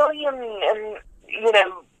a million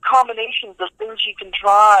and combinations of things you can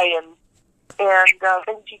try and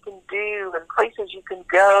things you can do and places you can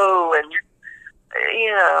go, and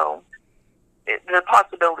the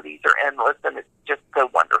possibilities are endless, and it's just so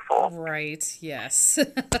wonderful. Right, yes.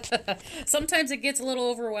 Sometimes it gets a little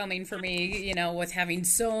overwhelming for me, with having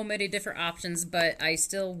so many different options, but I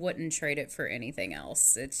still wouldn't trade it for anything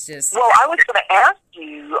else. It's just... Well, I was going to ask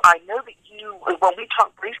you, I know that when we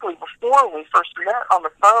talked briefly before, when we first met on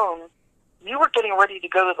the phone, you were getting ready to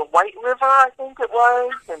go to the White River, I think it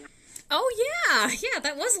was, and... Oh, yeah,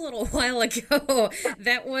 that was a little while ago.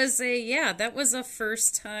 That was a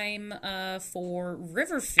first time for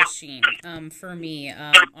river fishing for me,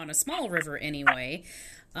 on a small river anyway.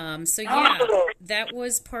 So yeah, that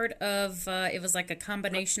was part of, it was like a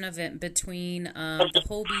combination event between the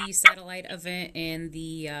Hobie satellite event and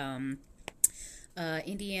the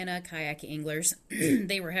Indiana Kayak Anglers.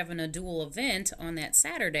 They were having a dual event on that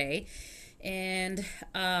Saturday, and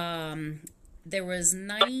there was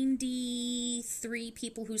 93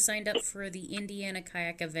 people who signed up for the Indiana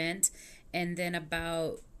Kayak event, and then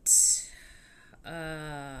about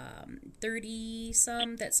 30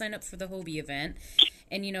 some that signed up for the Hobie event.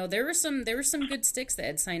 And there were some good sticks that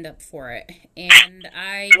had signed up for it, and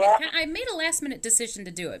I made a last minute decision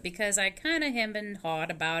to do it because I kind of hemmed and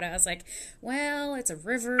hawed about it. I was like, well, it's a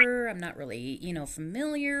river. I'm not really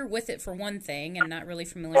familiar with it for one thing, and not really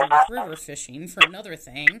familiar with river fishing for another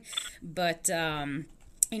thing. But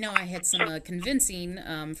I had some convincing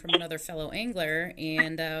from another fellow angler,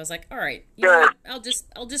 and I was like, all right, I'll just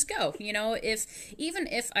go. Even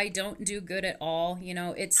if I don't do good at all,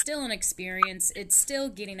 it's still an experience. It's still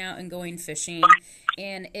getting out and going fishing,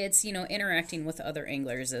 and it's interacting with other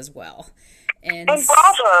anglers as well. And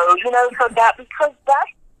bravo, for that, because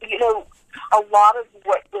that's a lot of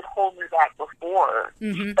what did hold me back before.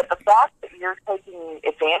 Mm-hmm. But the fact that you're taking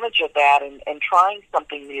advantage of that and trying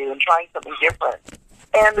something new and trying something different.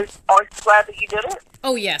 And aren't you glad that you did it?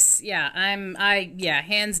 Oh yes, yeah.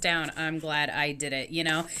 Hands down, I'm glad I did it.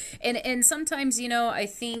 And sometimes I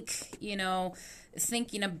think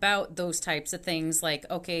thinking about those types of things, like,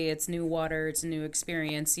 okay, it's new water, it's a new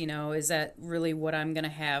experience. Is that really what I'm gonna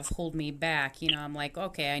have hold me back? I'm like,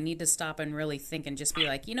 okay, I need to stop and really think and just be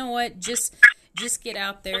like, you know what, just get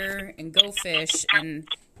out there and go fish and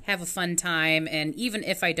have a fun time. And even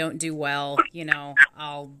if I don't do well,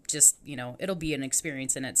 I'll just, it'll be an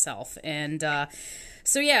experience in itself. And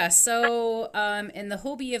so in the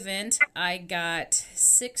Hobie event, I got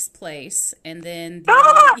 6th place, and then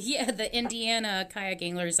the Indiana Kayak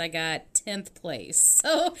Anglers, I got 10th place.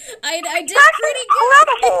 So I did pretty good.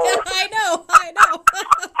 I know.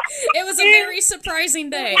 It was a very surprising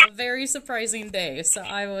day. So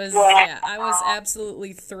I was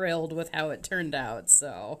absolutely thrilled with how it turned out.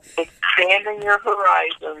 So expanding your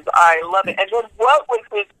horizons, I love it. And then what was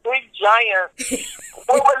this big giant?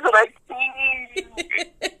 What was it?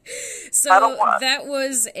 So that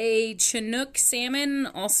was a Chinook salmon,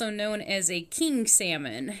 also known as a king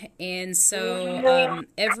salmon. And so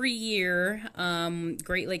every year,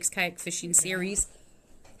 Great Lakes Kayak Fishing Series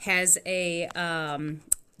has a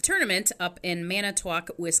tournament up in Manitowoc,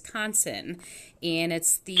 Wisconsin, and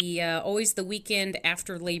it's always the weekend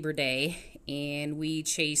after Labor Day, and we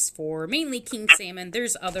chase for mainly king salmon.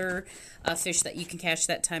 There's other fish that you can catch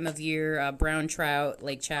that time of year: brown trout,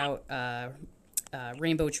 lake trout,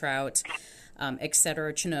 rainbow trout,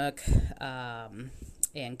 etc., Chinook,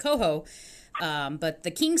 and coho. But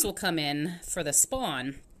the kings will come in for the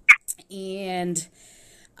spawn, and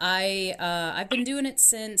I've been doing it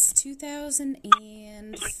since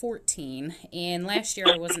 2014, and last year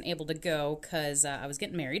I wasn't able to go because I was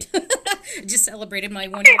getting married. Just celebrated my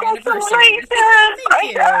 1-year anniversary.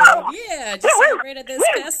 Thank you. Yeah, just celebrated this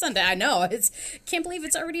past Sunday. I know, can't believe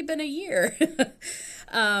it's already been a year.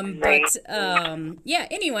 Anyway,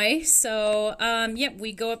 so,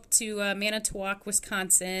 we go up to Manitowoc,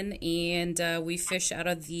 Wisconsin, and we fish out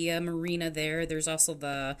of the marina there. There's also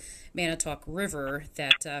the Manitowoc River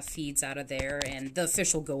that feeds out of there, and the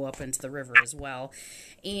fish will go up into the river as well.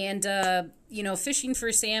 And, fishing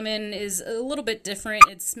for salmon is a little bit different.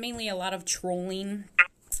 It's mainly a lot of trolling.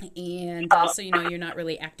 And so, you're not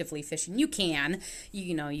really actively fishing. You can,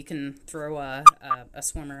 you can throw a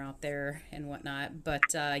swimmer out there and whatnot. But,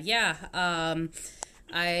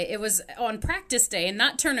 it was on practice day and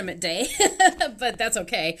not tournament day, but that's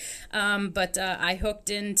okay. I hooked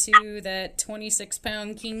into that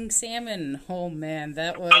 26-pound king salmon. Oh man,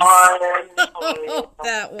 that was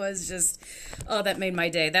that made my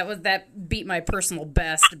day. That beat my personal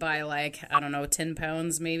best by 10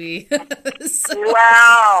 pounds maybe.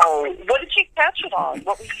 Wow! What did you catch it on?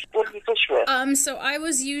 What did you fish with? So I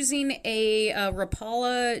was using a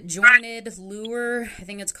Rapala jointed lure. I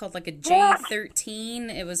think it's called a J13.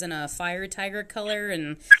 It was in a fire tiger color,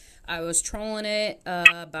 and I was trolling it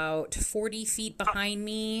about 40 feet behind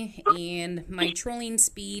me, and my trolling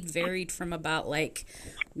speed varied from about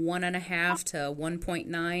 1.5 to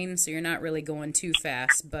 1.9, so you're not really going too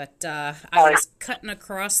fast, but I was cutting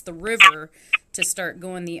across the river to start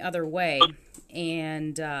going the other way,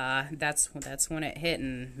 and that's when it hit,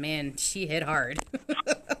 and man, she hit hard.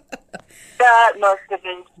 That must have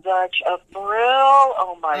been such a thrill.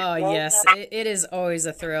 Oh, my goodness. Oh, yes. It is always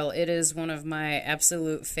a thrill. It is one of my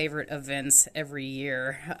absolute favorite events every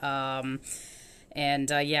year. And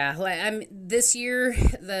this year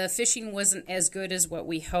the fishing wasn't as good as what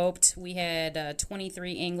we hoped. We had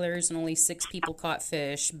 23 anglers and only 6 people caught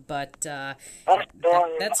fish, but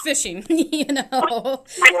that's fishing, you know.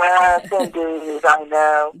 Yes, indeed, I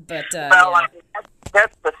know. But well, I mean,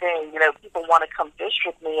 that's the thing. You know, people want to come fish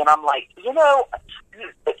with me, and I'm like, you know,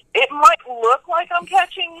 it might look like I'm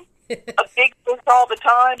catching a big fish all the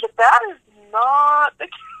time, but that is not the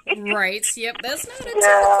case. Right. Yep. That's not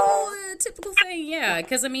a typical thing. Yeah.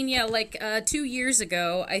 Because, I mean, like 2 years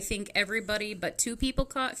ago, I think everybody but 2 people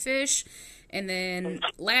caught fish. And then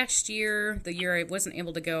last year, the year I wasn't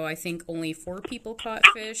able to go, I think only 4 people caught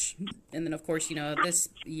fish. And then, of course, you know, this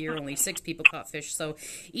year only 6 people caught fish. So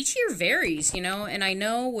each year varies, you know. And I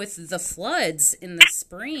know with the floods in the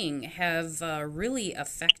spring have really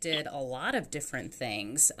affected a lot of different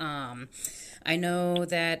things. I know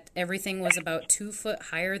that everything was about 2 foot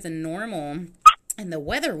higher than normal. And the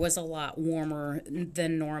weather was a lot warmer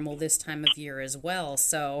than normal this time of year as well.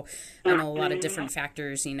 So I know a lot of different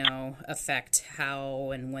factors, you know, affect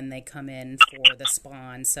how and when they come in for the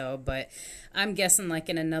spawn. So, but I'm guessing like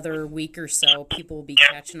in another week or so, people will be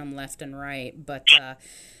catching them left and right. But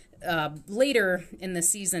later in the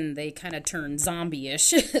season, they kind of turn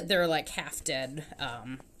zombie-ish. They're like half dead.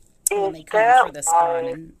 When they come for the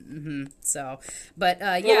spawn. So, but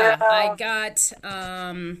I got...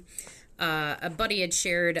 a buddy had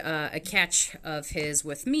shared a catch of his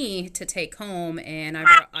with me to take home, and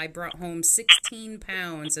I brought home 16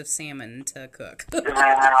 pounds of salmon to cook.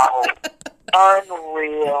 Wow.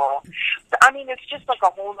 Unreal. I mean, it's just like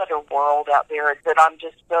a whole other world out there that I'm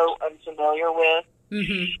just so unfamiliar with.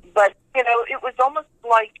 Mm-hmm. But, you know, it was almost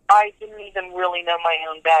like I didn't even really know my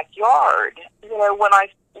own backyard. You know, when I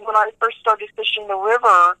first started fishing the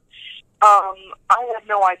river, I had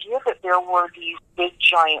no idea that there were these big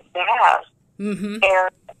giant bass. Mm-hmm.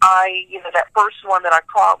 And that first one that I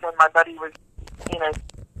caught when my buddy was,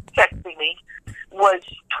 texting me was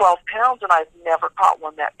 12 pounds, and I've never caught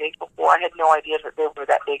one that big before. I had no idea that they were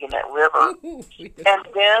that big in that river. And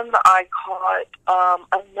then I caught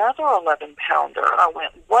another 11-pounder, and I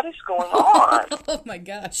went, what is going on? Oh, my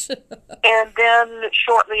gosh. And then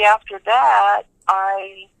shortly after that,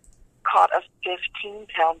 I caught a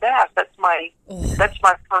 15-pound bass. That's my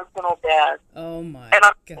personal best. Oh my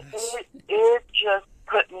gosh! It just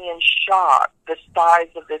put me in shock, the size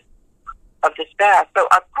of this bass. So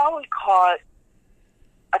I probably caught.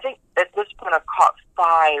 I think at this point I've caught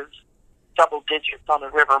 5 double digits on the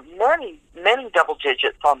river. Many double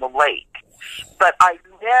digits on the lake. But I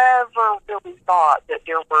never really thought that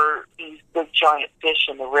there were these big giant fish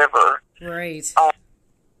in the river. Right. So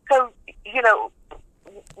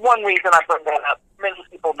one reason I bring that up, many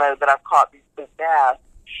people know that I've caught these big bass,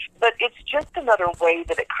 but it's just another way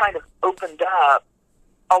that it kind of opened up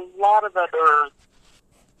a lot of other,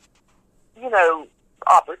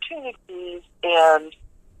 opportunities and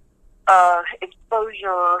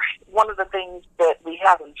exposure. One of the things that we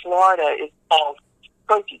have in Florida is called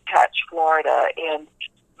Trophy Catch Florida, and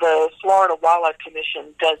the Florida Wildlife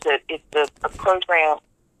Commission does it. It's a program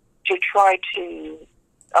to try to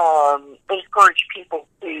encourage people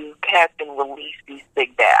to catch and release these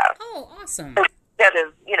big bass. Oh, awesome. Instead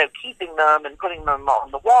of, keeping them and putting them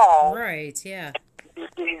on the wall. Right, yeah.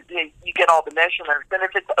 You get all the measurements. And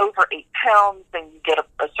if it's over 8 pounds, then you get a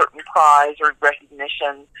certain prize or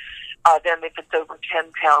recognition. Then if it's over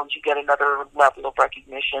 10 pounds, you get another level of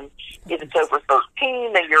recognition. If it's over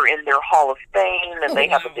 13, then you're in their Hall of Fame, and they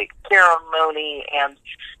have a big ceremony. And,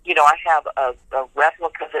 I have a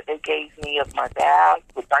replica that they gave me of my bass,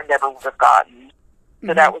 which I never would have gotten.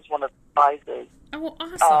 So that was one of the prizes. Oh,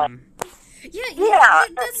 awesome. Yeah.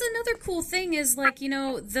 That's another cool thing is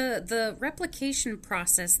the replication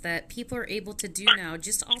process that people are able to do now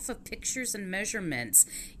just off of pictures and measurements.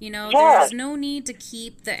 There's no need to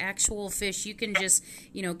keep the actual fish. You can just,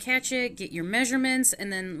 catch it, get your measurements,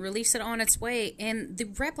 and then release it on its way. And the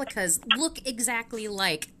replicas look exactly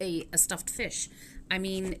like a stuffed fish. I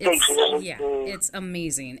mean, it's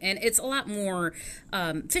amazing. And it's a lot more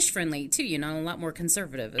fish-friendly, too, a lot more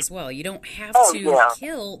conservative as well. You don't have to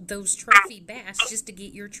kill those trophy bass just to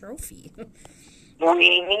get your trophy.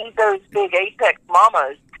 We need those big apex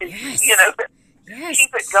mamas to, yes.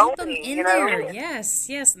 Keep it going. Keep them in there. Yes.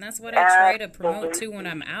 And that's what I try to promote, too, when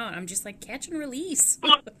I'm out. I'm just like, catch and release.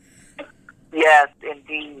 Yes,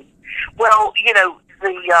 indeed. Well,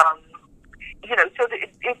 so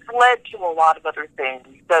it's led to a lot of other things.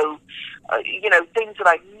 So, things that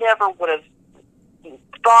I never would have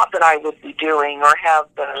thought that I would be doing or have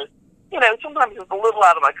the, sometimes it's a little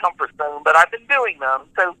out of my comfort zone, but I've been doing them.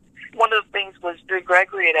 So, one of the things was Drew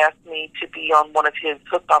Gregory had asked me to be on one of his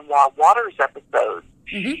Hooked on Wild Waters episodes.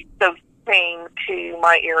 Mm-hmm. So he came to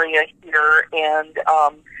my area here, and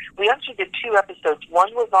we actually did 2 episodes.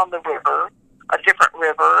 One was on the river, a different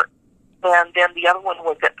river, and then the other one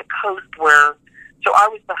was at the coast where. So I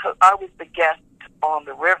was the guest on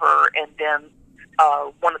the river, and then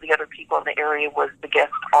one of the other people in the area was the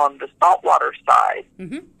guest on the saltwater side.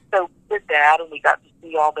 Mm-hmm. So we did that, and we got to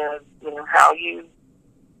see all the,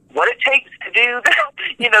 what it takes to do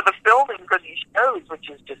the, the filming for these shows,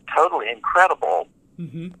 which is just totally incredible.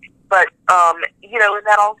 Mm-hmm. But, and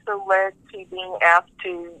that also led to being asked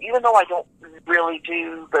to, even though I don't really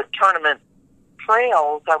do the tournament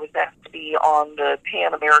trails, I was asked to be on the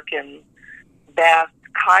Pan American Bass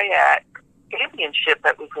Kayak Championship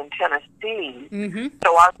that was in Tennessee. Mm-hmm.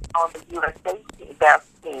 So I was on the USA Bass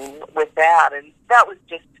team with that, and that was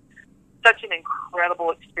just such an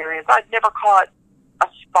incredible experience. I'd never caught a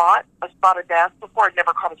spotted bass before. I'd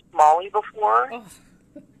never caught a smallie before. Oh.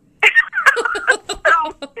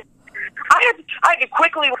 So I had to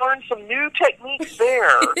quickly learn some new techniques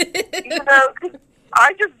there. 'Cause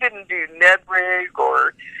I just didn't do Ned rig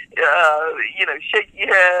or shaky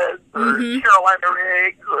heads or Mm-hmm. Carolina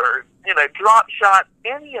rigs or drop shots,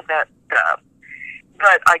 any of that stuff.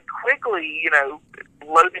 But I quickly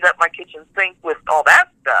loaded up my kitchen sink with all that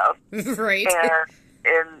stuff Right.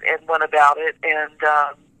 and went about it, and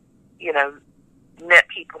met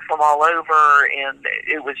people from all over, and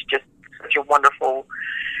it was just such a wonderful.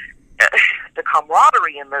 The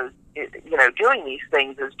camaraderie in those, doing these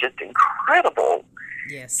things is just incredible.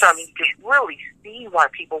 Yes. So, I mean, you can really see why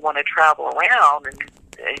people want to travel around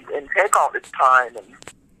and take all this time and,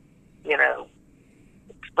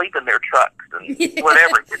 sleep in their trucks and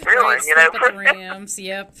whatever you're doing, Right, sleep at the ramps.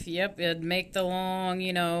 Yep. It'd make the long,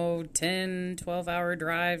 10, 12-hour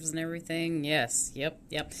drives and everything. Yes. Yep.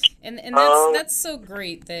 And that's so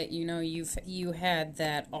great that, you had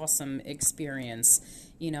that awesome experience,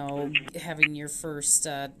 having your first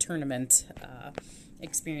tournament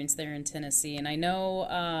experience there in Tennessee. And I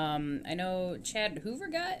know Chad Hoover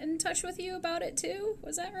got in touch with you about it too.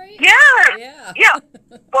 Was that right? Yeah.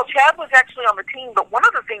 Well, Chad was actually on the team, but one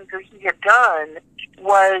of the things that he had done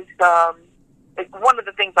was one of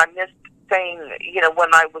the things I missed saying,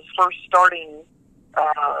 when I was first starting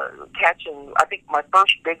catching, I think my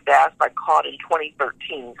first big bass I caught in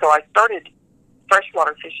 2013. So I started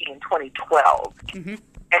freshwater fishing in 2012. Mm-hmm.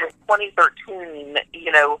 And in 2013,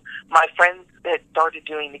 my friends had started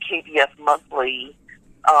doing the KBF Monthly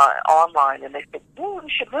online, and they said, "Oh, you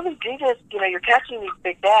should really do this. You're catching these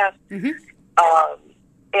big bass." Mm-hmm.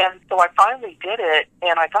 And so I finally did it,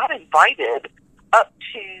 and I got invited up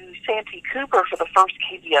to Santee Cooper for the first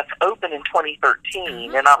KBF Open in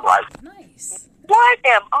 2013. And I'm like, nice. What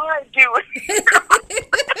am I doing?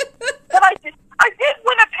 But I did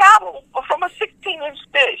win a paddle from a 16-inch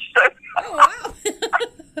fish. So. Oh, wow.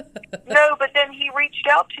 No, but then he reached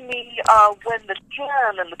out to me when the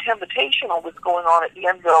 10 and the 10 Invitational was going on at the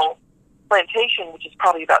Enville Plantation, which is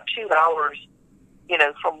probably about 2 hours,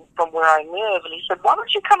 from where I live. And he said, "Why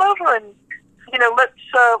don't you come over and,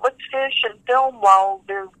 let's fish and film while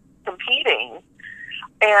they're competing?"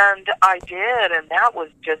 And I did, and that was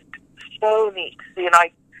just so neat to see. And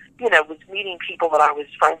I, was meeting people that I was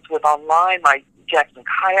friends with online, my Jackson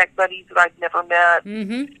kayak buddies that I'd never met.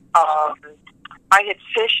 Mm-hmm. I had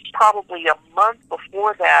fished probably a month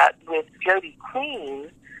before that with Jody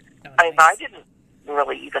Queen, Oh, and I didn't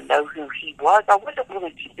really even know who he was. I wasn't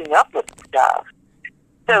really keeping up with stuff.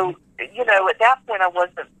 So, at that point I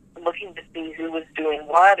wasn't looking to see who was doing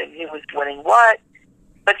what and who was winning what.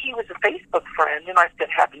 But he was a Facebook friend, and I said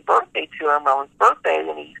happy birthday to him on his birthday,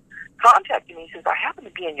 and he contacted me. He says, "I happen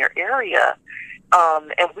to be in your area."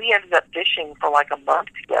 And we ended up fishing for like a month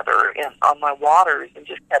together on my waters and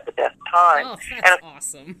just had the best time. Oh, that's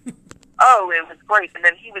awesome. Oh, it was great. And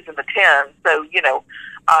then he was in the 10, so,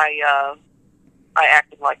 I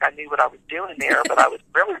acted like I knew what I was doing there, but I was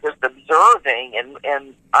really just observing,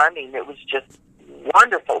 and I mean, it was just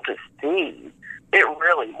wonderful to see. It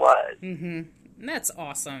really was. Mm-hmm. And that's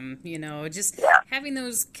awesome, just having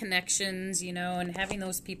those connections, and having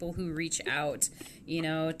those people who reach out,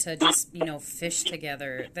 to just, fish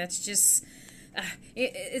together. That's just,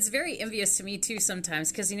 it's very envious to me too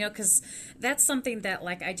sometimes because that's something that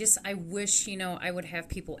I wish, I would have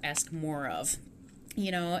people ask more of.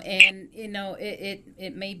 And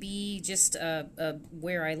it may be just a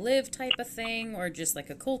where I live type of thing, or just like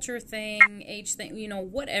a culture thing, age thing,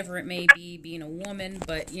 whatever it may be, being a woman.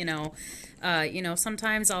 But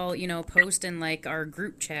sometimes I'll post in like our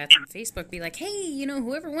group chats on Facebook, be like, hey,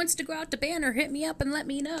 whoever wants to go out to Banner, hit me up and let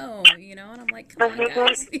me know, and I'm like, come on,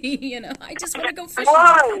 guys, I just want to go fishing.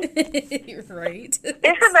 Right. Right.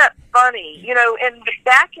 Isn't that funny? And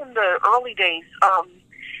back in the early days,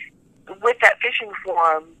 with that fishing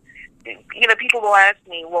forum, people will ask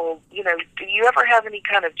me, well, do you ever have any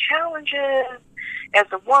kind of challenges as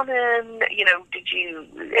a woman? Did you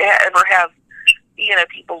ever have,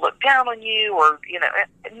 people look down on you, or,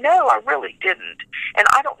 no, I really didn't. And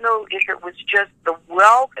I don't know if it was just the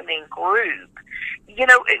welcoming group.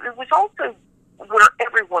 It was also where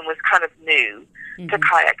everyone was kind of new to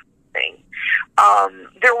kayak fishing.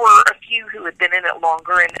 There were a few who had been in it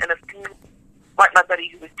longer, and a few, like my buddy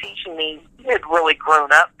who was teaching me, he had really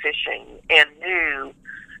grown up fishing and knew,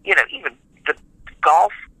 even the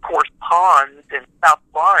golf course ponds in South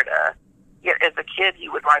Florida. As a kid, he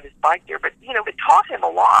would ride his bike there, but, it taught him a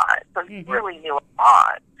lot, so he really knew a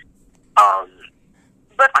lot.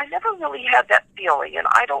 But I never really had that feeling, and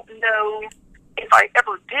I don't know if I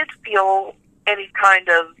ever did feel any kind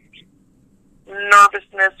of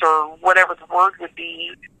nervousness or whatever the word would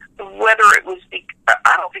be, whether it was,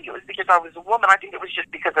 I don't think it was because I was a woman. I think it was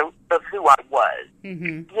just because of who I was.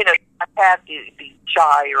 I had the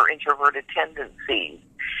shy or introverted tendencies.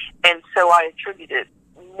 And so I attribute it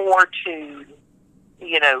more to,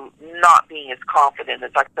 not being as confident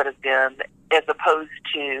as I could have been, as opposed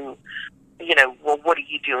to, well, what are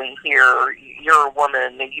you doing here? You're a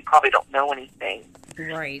woman and you probably don't know anything.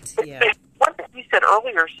 Right, yeah. One thing you said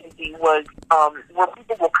earlier, Susie, was where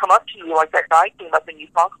people will come up to you, like that guy came up and you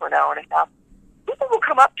talked for an hour and a half. People will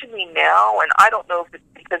come up to me now, and I don't know if it's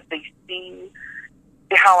because they see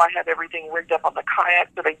how I have everything rigged up on the kayak,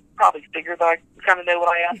 so they probably figure that I kind of know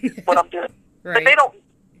what I'm doing. Right. But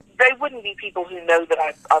they wouldn't be people who know that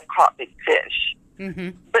I've caught big fish.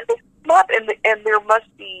 But they come up, and there must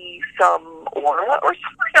be some aura or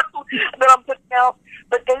something that I'm putting out.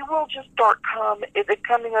 But they will just start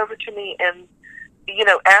coming over to me and,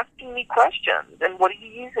 asking me questions. And what are you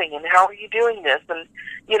using? And how are you doing this? And,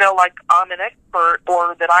 like I'm an expert,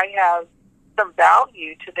 or that I have some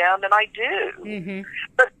value to them, and I do.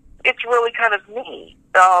 But it's really kind of me.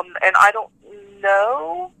 And I don't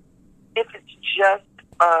know if it's just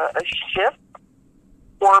a shift,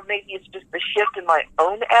 or maybe it's just a shift in my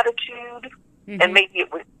own attitude, and maybe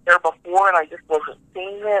it was there before and I just wasn't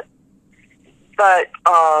seeing it. But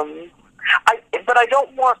I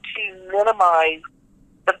don't want to minimize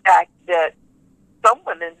the fact that some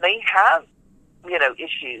women may have,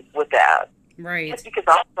 issues with that. Right. Just because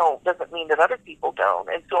I don't doesn't mean that other people don't.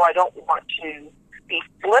 And so I don't want to be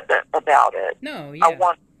flippant about it. No, yeah.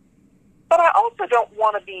 But I also don't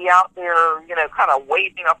want to be out there, kind of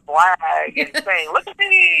waving a flag and saying, look at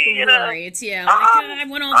me, Right, yeah. Like, I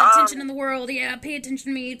want all the attention in the world. Yeah, pay attention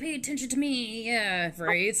to me. Pay attention to me. Yeah,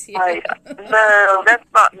 right? Yeah. No, that's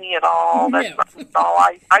not me at all. That's No. not me at all.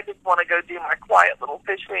 I just want to go do my quiet little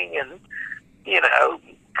fishing and,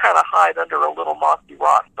 kind of hide under a little mossy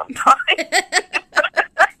rock sometimes.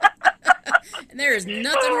 And there is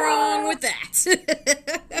nothing wrong with that.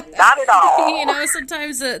 Not at all.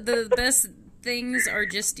 Sometimes the best things are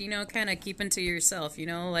just, kind of keeping to yourself,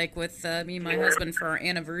 like with me and my husband for our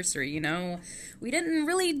anniversary, we didn't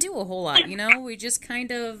really do a whole lot, we just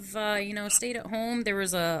kind of, stayed at home. There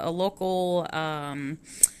was a local,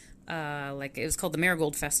 like it was called the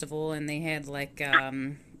Marigold Festival, and they had like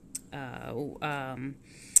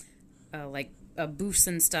booths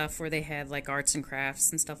and stuff where they had like arts and crafts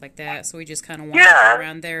and stuff like that. So we just kind of wandered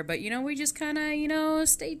around there, but we just kind of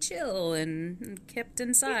stayed chill and kept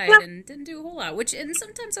inside and didn't do a whole lot. And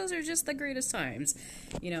sometimes those are just the greatest times,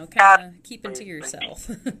 kind of keeping to yourself.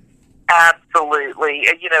 Absolutely.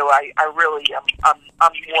 I really am.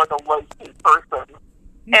 I'm more the low-key person,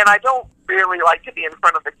 and I don't really like to be in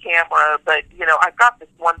front of the camera. But I've got this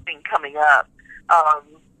one thing coming up.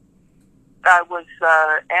 I was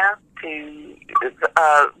asked to,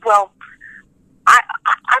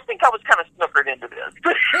 I think I was kind of snookered into this.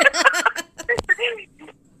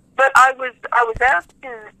 But I was asked to,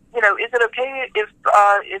 is it okay if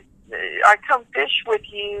I come fish with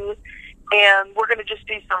you and we're going to just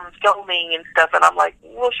do some filming and stuff? And I'm like,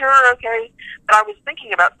 well, sure, okay. But I was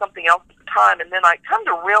thinking about something else at the time, and then I come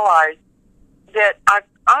to realize that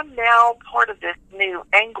I'm now part of this new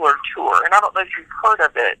angler tour, and I don't know if you've heard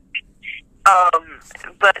of it.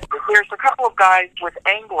 But there's a couple of guys with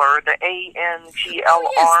Angler, the ANGLR. Oh,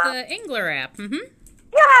 yes, the Angler app.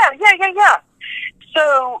 Yeah.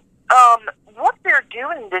 So, what they're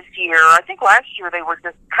doing this year, I think last year they were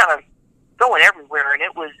just kind of going everywhere, and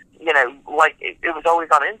it was, like it was always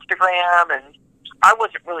on Instagram, and I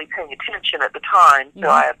wasn't really paying attention at the time, so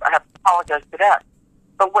I have to apologize for that.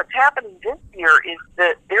 But what's happening this year is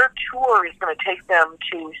that their tour is going to take them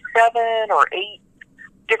to 7 or 8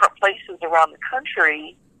 different places around the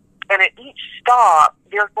country, and at each stop,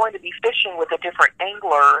 they're going to be fishing with a different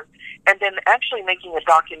angler, and then actually making a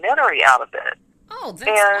documentary out of it. Oh,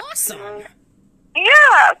 that's awesome.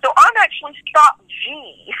 Yeah, so I'm actually stop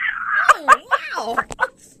G. Oh, wow.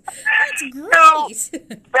 That's great. So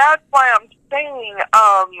that's why I'm saying,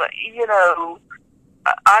 I'm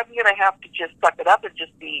going to have to just suck it up and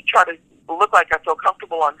just try to look like I feel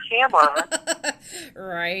comfortable on camera.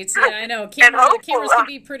 Right. Yeah, I know. Cameras can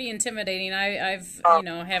be pretty intimidating. I've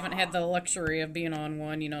haven't had the luxury of being on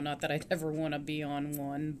one. Not that I'd ever want to be on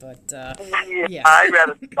one, but yeah. I'd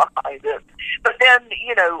rather be behind it. But then,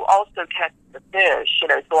 also catch the fish.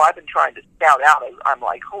 So I've been trying to scout out. I'm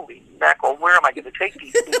like, holy mackerel, where am I going to take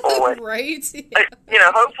these people? And, right.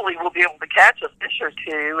 Yeah. Hopefully we'll be able to catch a fish or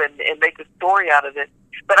two and make a story out of it.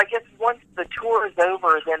 But I guess once the tour is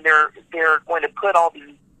over, then they're going to put all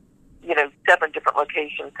these, 7 different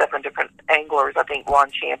locations, 7 different anglers. I think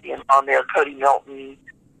Ron Champion on there, Cody Milton,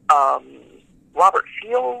 Robert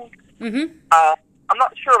Fields. Mm-hmm. I'm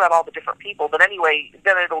not sure about all the different people, but anyway,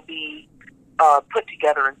 then it'll be put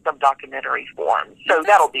together in some documentary form. So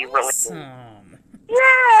that'll be awesome. Really cool.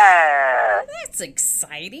 Yeah. That's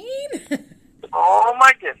exciting. Oh,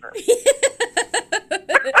 my goodness.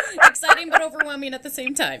 Exciting but overwhelming at the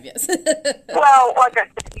same time, yes. Well, like I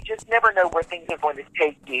said, you just never know where things are going to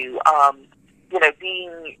take you.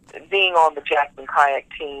 Being on the Jackson Kayak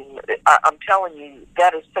team, I'm telling you,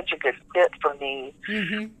 that is such a good fit for me.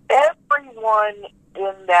 Mm-hmm. Everyone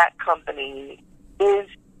in that company is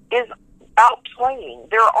out playing.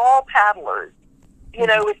 They're all paddlers.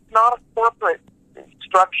 It's not a corporate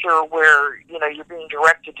structure where, you're being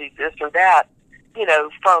directed to do this or that.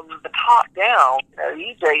 From the top down,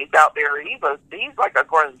 EJ is out there. He's like a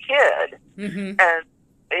grown kid. Mm-hmm. And,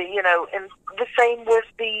 and the same with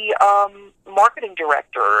the marketing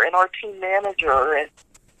director and our team manager and,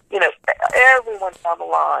 everyone down the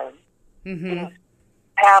line is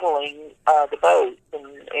paddling the boat.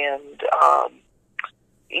 And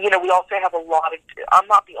we also have a lot of, I'm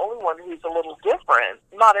not the only one who's a little different.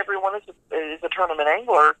 Not everyone is a tournament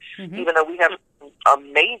angler, even though we have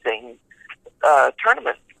amazing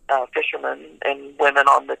tournament fishermen and women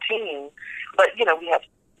on the team. But, we have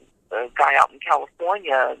a guy out in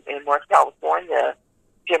California, in North California,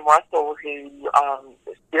 Jim Russell, who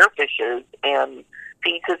spearfishes and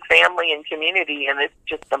feeds his family and community, and it's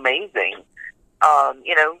just amazing.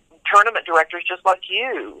 Tournament directors just like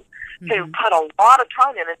you who put a lot of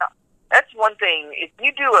time in it. That's one thing. If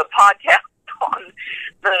you do a podcast on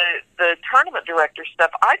the tournament director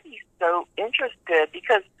stuff, I'd be so interested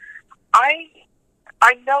because I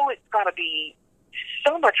know it's got to be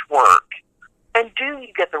so much work, and do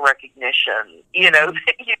you get the recognition,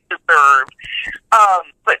 that you deserve?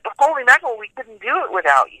 But holy mackerel, we couldn't do it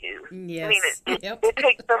without you. Yes. I mean, it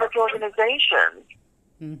takes so much organization.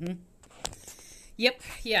 Mm-hmm. Yep.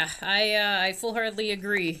 Yeah, I full-heartedly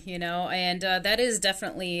agree. And that is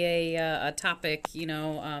definitely a topic,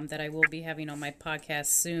 that I will be having on my podcast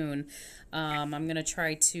soon. I'm going to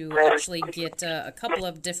try to actually get a couple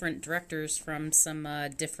of different directors from some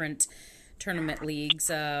different tournament leagues,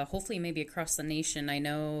 hopefully maybe across the nation. I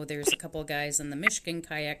know there's a couple of guys in the Michigan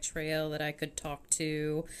Kayak Trail that I could talk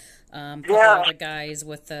to. A couple other guys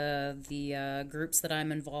with the groups that I'm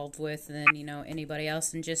involved with, and then, anybody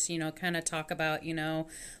else, and just, kind of talk about,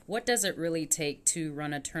 what does it really take to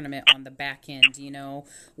run a tournament on the back end?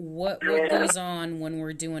 What goes on when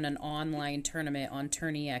we're doing an online tournament on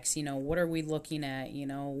TourneyX? What are we looking at?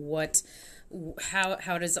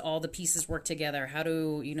 How does all the pieces work together? How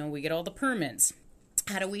do, we get all the permits?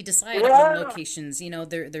 How do we decide on locations?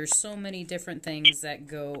 There's so many different things that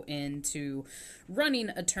go into running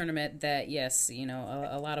a tournament that, yes,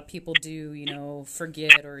 a lot of people do,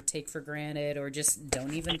 forget or take for granted or just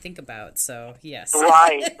don't even think about. So, yes.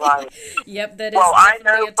 Right. Yep, that is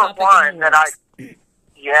definitely a topic in the works.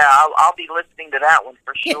 I'll be listening to that one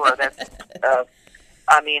for sure. That's,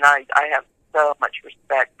 I have so much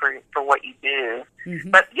respect for what you do. Mm-hmm.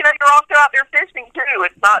 But, you're also out there fishing, too.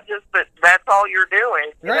 It's not just that's all you're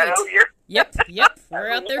doing. Right. Yep. We're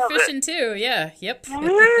out there fishing, too. Yeah, yep.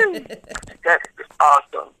 That's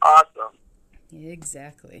awesome.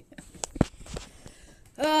 Exactly.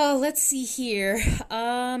 Oh, let's see here.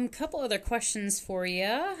 Couple other questions for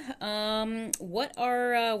you. What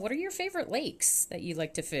are your favorite lakes that you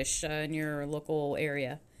like to fish in your local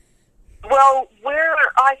area? Well, where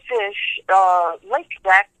I fish, Lake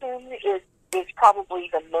Jackson is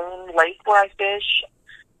probably the main lake where I fish.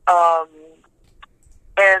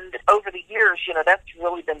 And over the years, that's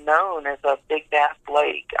really been known as a big bass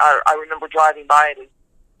lake. I remember driving by it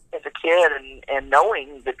as a kid and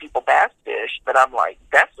knowing that people bass fish, but I'm like,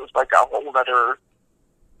 that's just like a whole other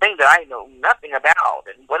thing that I know nothing about.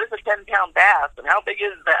 And what is a 10-pound bass and how big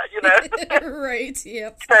is that, Right,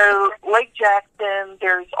 yep. So Lake Jackson,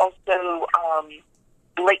 there's also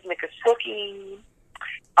Lake Miccosukee.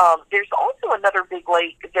 There's also another big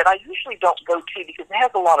lake that I usually don't go to because it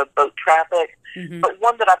has a lot of boat traffic, but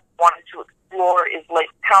one that I've wanted to explore is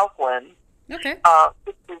Lake Powquin. Okay.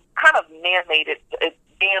 Which is kind of man-made. It's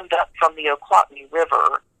dammed up from the Ochlockonee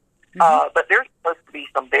River, but there's supposed to be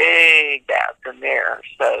some big bass in there,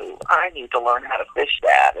 so I need to learn how to fish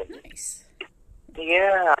that. And, nice.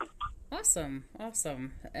 Yeah. Awesome.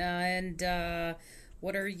 And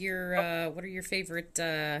what are your favorite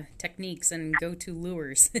techniques and go-to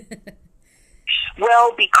lures?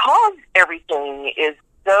 Well, because everything is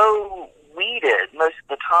so weeded most of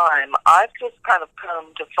the time, I've just kind of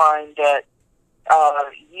come to find that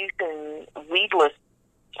using weedless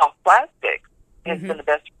soft plastics has been the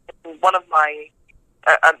best. One of my,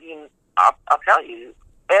 I'll tell you,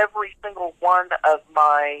 every single one of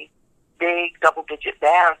my big double-digit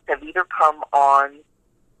bass have either come on,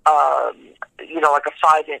 like a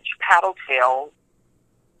 5-inch paddle tail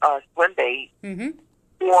swim bait,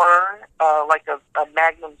 or like a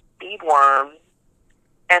Magnum speed worm.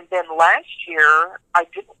 And then last year, my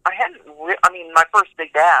first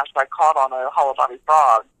big bass I caught on a hollow body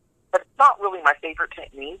frog, but it's not really my favorite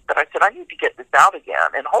technique. But I said, I need to get this out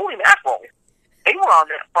again. And holy mackerel, they were on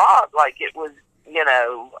that frog like it was,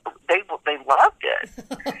 they loved it.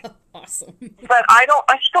 Awesome. But I'm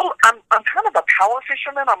kind of a power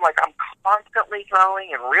fisherman. I'm constantly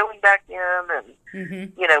throwing and reeling back in and,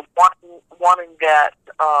 wanting that,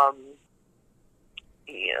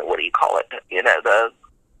 what do you call it? The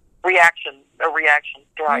reaction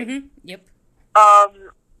strike. Yep.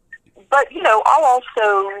 But, I'll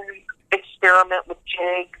also experiment with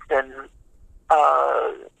jigs and,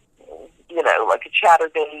 like a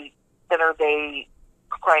chatterbait, spinnerbait,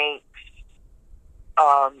 cranks.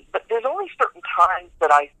 But there's only certain times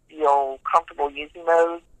that I feel comfortable using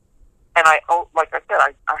those. And like I said,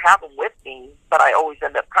 I have them with me, but I always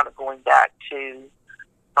end up kind of going back to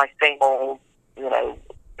my same old,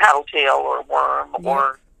 paddle tail or worm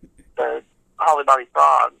or the holly body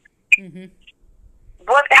frog.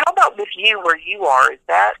 How about with you where you are? Is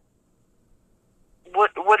that,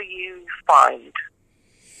 what do you find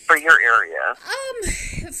for your area?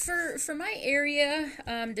 For my area,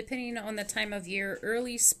 depending on the time of year,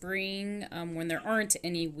 early spring, when there aren't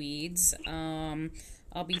any weeds,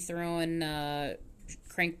 I'll be throwing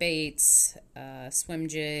crankbaits, swim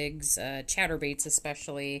jigs, chatterbaits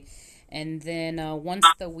especially. And then once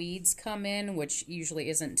the weeds come in, which usually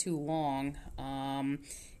isn't too long,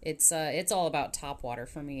 it's all about topwater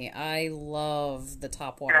for me. I love the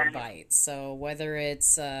topwater bites. So whether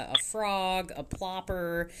it's a frog, a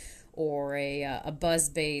plopper, or a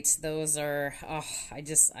buzzbait, those are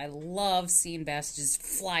I love seeing bass just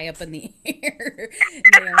fly up in the air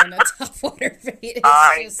nailing a topwater bait.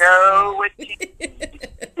 I know what you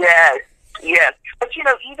yes. But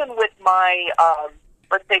even with my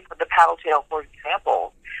let's say for the paddle tail, for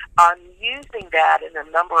example, I'm using that in a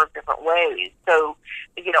number of different ways. So,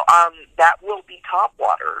 that will be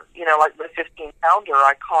topwater. Like the 15-pounder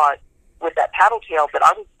I caught with that paddle tail, but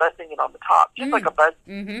I was buzzing it on the top, just like a buzz.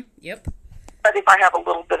 Yep. But if I have a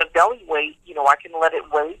little bit of belly weight, I can let it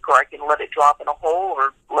wake, or I can let it drop in a hole,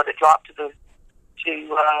 or let it drop to the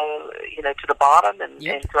bottom and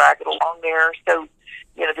drag it along there. So,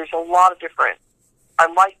 there's a lot of different. I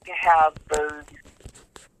like to have those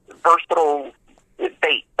versatile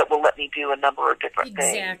bait that will let me do a number of different things.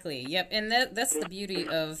 Exactly. Yep. And that's the beauty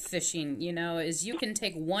of fishing, is you can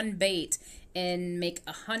take one bait and make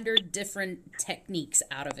 100 different techniques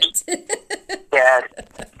out of it. Yes,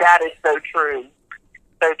 that is so true.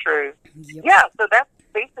 So true. Yep. Yeah, so that's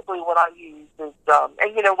basically what I use is, and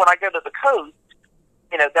when I go to the coast,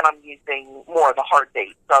 then I'm using more of the hard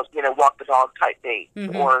baits. So, walk the dog type baits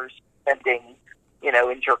or spending,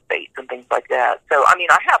 in jerk baits and things like that. So,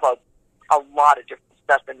 I have a lot of different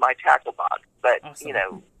stuff in my tackle box, but, awesome.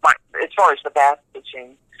 As far as the bass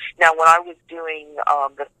fishing, now when I was doing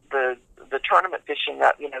the tournament fishing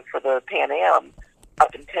up, for the Pan Am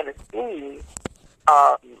up in Tennessee,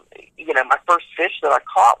 My first fish that I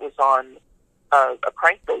caught was on a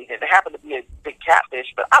crankbait, and it happened to be a big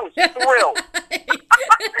catfish, but I was thrilled.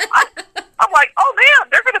 I'm like, oh man,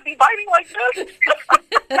 they're going to be biting like this.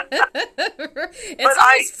 It's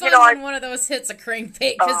always fun when one of those hits a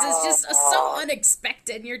crankbait, because it's just so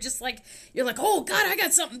unexpected, and you're like, oh God, I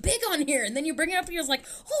got something big on here, and then you bring it up, and you're like,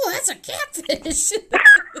 oh, that's a catfish.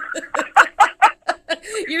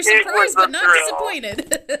 You're surprised but not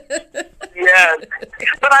disappointed. Yes.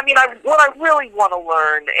 But what I really want to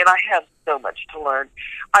learn, and I have so much to learn,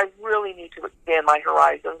 I really need to expand my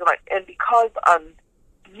horizons. And because I'm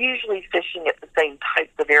usually fishing at the same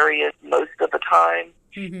types of areas most of the time,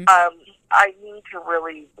 mm-hmm. I need to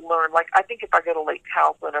really learn. Like, I think if I go to Lake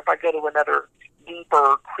Talbot, or if I go to another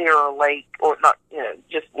deeper, clearer lake, or not,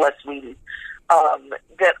 just less weedy,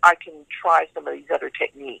 that I can try some of these other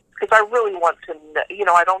techniques. Because I really want to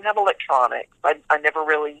know, I don't have electronics. I don't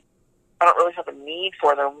really have a need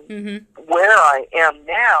for them mm-hmm. where I am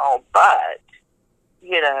now, but,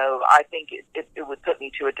 I think it would put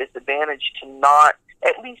me to a disadvantage to not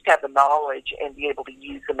at least have the knowledge and be able to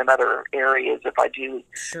use them in other areas if I do,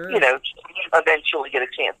 sure. Eventually get a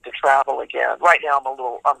chance to travel again. Right now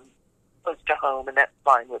I'm close to home, and that's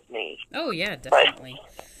fine with me. Oh, yeah, definitely.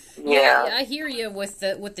 But, yeah, I hear you with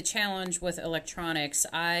the challenge with electronics.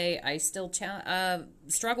 I still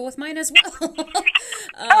struggle with mine as well.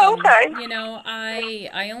 Oh, okay.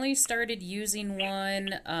 I only started using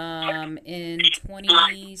one in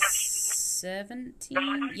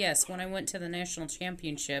 2017. Yes, when I went to the national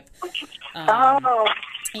championship. Yeah,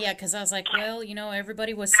 because I was like, well,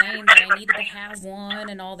 everybody was saying that I needed to have one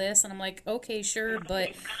and all this, and I'm like, okay, sure, but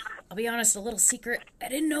I'll be honest, a little secret, I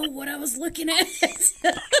didn't know what I was looking at.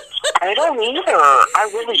 I don't either. I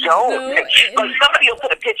really don't. No, somebody will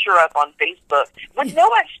put a picture up on Facebook with no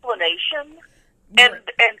explanation, and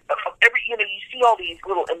every you see all these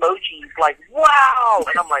little emojis like wow,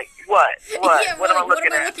 and I'm like, what? Yeah, what am I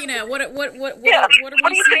looking at? What are what we are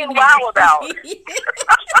you saying seeing wow here? about?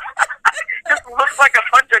 Just looks like a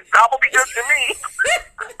bunch of gobbledygook to me.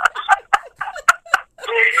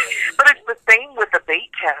 But it's the same with the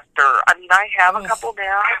bait caster. I have a couple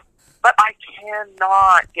now, but I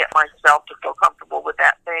cannot get myself to feel comfortable with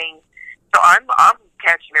that thing. So I'm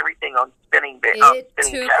catching everything on spinning bait. It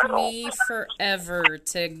took me forever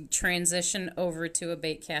to transition over to a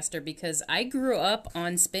bait caster because I grew up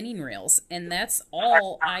on spinning reels, and that's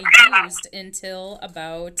all I used until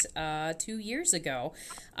about 2 years ago.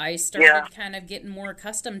 I started kind of getting more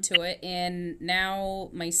accustomed to it, and now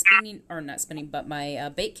my my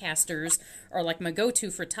bait casters are like my go-to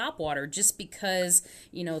for topwater, just because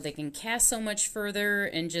they can cast so much further,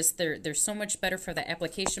 and just they're so much better for the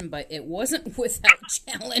application. But it wasn't without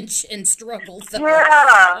challenge and struggle, though.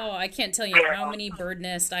 Yeah. Oh, I can't tell you how many bird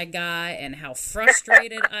nests I got and how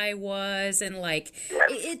frustrated I was, and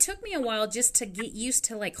it took me a while just to get used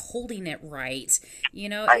to holding it right.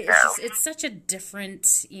 It's such a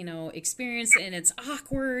different experience, and it's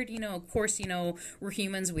awkward. Of course, we're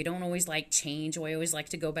humans. We don't always change. We always like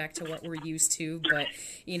to go back to what we're used to. But,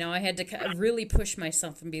 I had to really push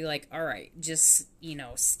myself and be like, all right, just,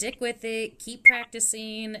 stick with it, keep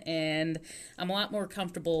practicing, and I'm a lot more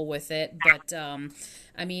comfortable with it. But,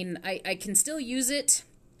 I can still use it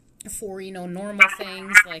for normal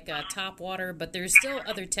things like top water, but there's still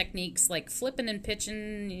other techniques like flipping and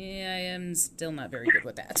pitching. Yeah, I am still not very good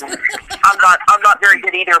with that. I'm not very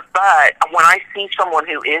good either, but when I see someone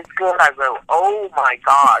who is good, I go, oh my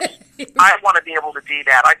gosh, I want to be able to do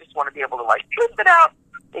that. I just want to be able to flip it out.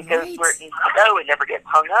 It goes where it needs to go. It never gets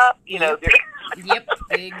hung up. Yep,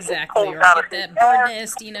 exactly. Or get that bird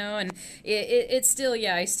nest, and it's still,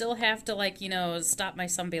 I still have to, stop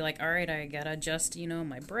myself and be like, all right, I got to adjust,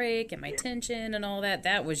 my brake and my tension and all that.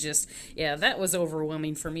 That was just, that was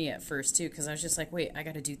overwhelming for me at first, too, because I was just like, wait, I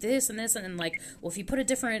got to do this and this. And then, well, if you put a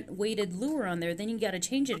different weighted lure on there, then you got to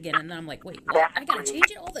change it again. And then I'm like, wait, what? I got to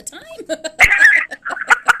change it all the time?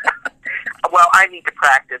 Well, I need to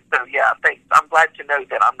practice, so thanks. I'm glad to know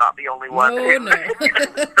that I'm not the only one who's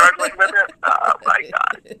struggling with it. Oh my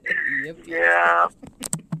God. Yep. Yeah.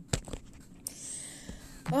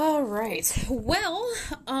 All right. Well,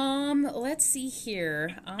 let's see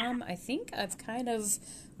here. I think I've kind of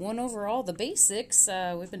went over all the basics.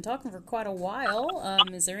 We've been talking for quite a while.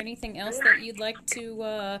 Is there anything else that you'd like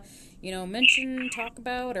to, mention, talk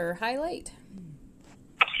about, or highlight?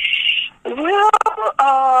 Well,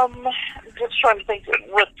 just trying to think of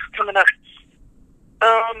what's coming up.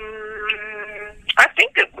 I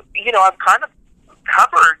think that, I've kind of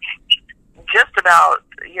covered just about,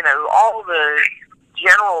 all the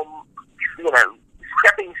general,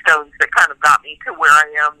 stepping stones that kind of got me to where I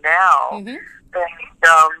am now. Mm-hmm. And,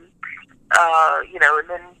 you know, and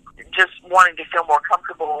then just wanting to feel more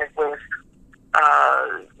comfortable with,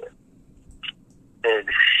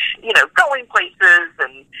 you know, going places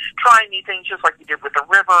and trying new things, just like you did with the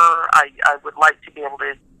river. I would like to be able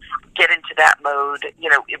to get into that mode, you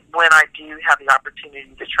know, when I do have the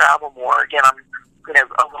opportunity to travel more. Again, I'm, you know,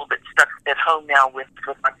 a little bit stuck at home now with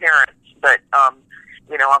my parents, but,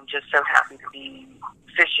 you know, I'm just so happy to be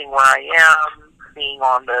fishing where I am, being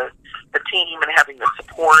on the team and having the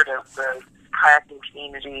support of the kayaking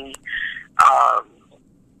community.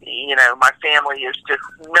 You know, my family is just,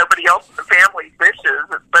 nobody else in the family fishes.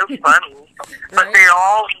 It's so funny. But they're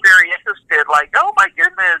all very interested, like, oh my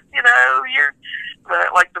goodness, you know, you're,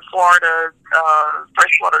 like the Florida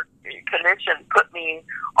Freshwater Convention put me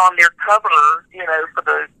on their cover, you know, for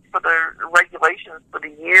the regulations for the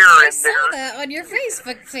year. I and saw that on your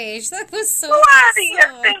Facebook page. That was so what awesome. do you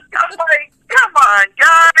think? I'm like, come on,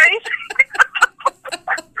 guys.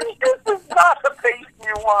 This is not the face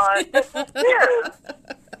you want. It is.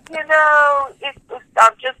 You know,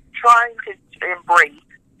 I'm just trying to embrace,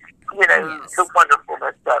 you know, the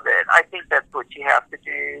wonderfulness of it. I think that's what you have to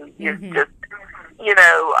do. You just, you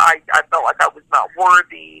know, I felt like I was not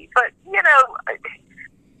worthy. But, you know,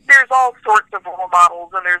 there's all sorts of role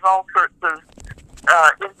models and there's all sorts of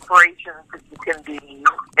inspirations that you can be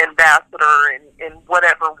ambassador in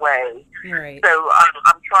whatever way. Right. So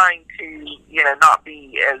I'm trying to, you know, not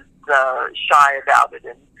be as shy about it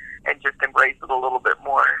and just embrace it a little bit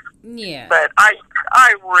more. Yeah. But I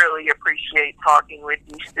really appreciate talking with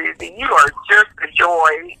you, Susie. You are just a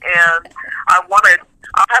joy, and I'll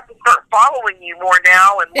have to start following you more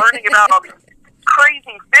now and learning about all these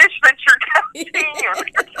crazy fish that you're catching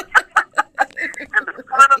and the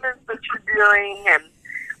tournaments that you're doing. And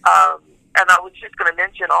I was just going to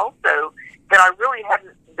mention also that I really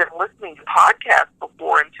hadn't been listening to podcasts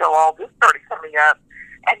before until all this started coming up.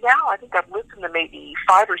 And now I think I've listened to maybe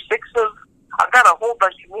 5 or 6 of, I've got a whole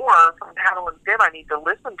bunch more from Paddle and Fin I need to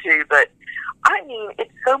listen to. But, I mean,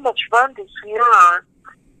 it's so much fun to hear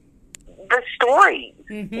the stories.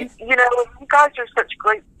 Mm-hmm. You know, you guys are such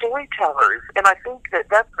great storytellers. And I think that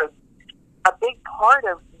that's a big part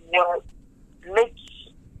of what makes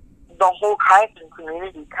the whole kayaking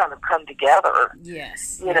community kind of come together.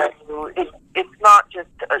 Yes. You know, it's not just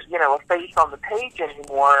a face on the page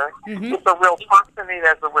anymore. Mm-hmm. It's a real person who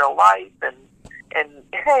has a real life, and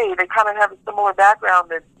hey, they kind of have a similar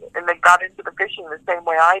background, and they got into the fishing the same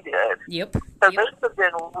way I did. Yep. So those have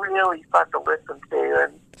been really fun to listen to,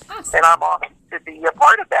 Awesome. and I'm honored to be a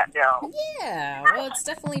part of that now. Yeah, well, it's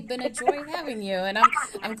definitely been a joy having you, and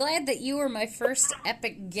I'm glad that you were my first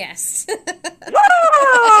epic guest. Woo!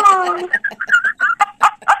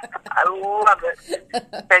 I love it.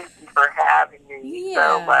 Thank you for having me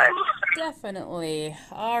so much. Definitely.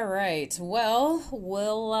 All right. Well,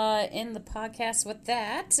 we'll end the podcast with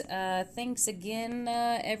that. Thanks again,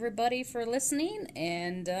 everybody, for listening,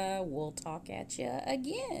 and we'll talk at you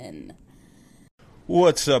again.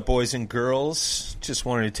 What's up, boys and girls? Just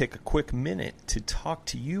wanted to take a quick minute to talk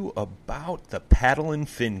to you about the Paddle and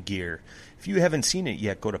Fin gear. If you haven't seen it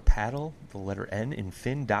yet, go to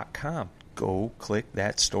paddle_and_fin.com. Go click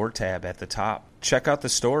that store tab at the top. Check out the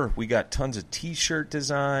store. We got tons of t-shirt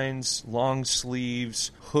designs, long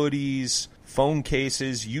sleeves, hoodies, phone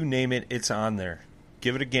cases, you name it, it's on there.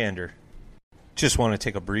 Give it a gander. Just want to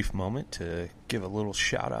take a brief moment to give a little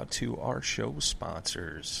shout out to our show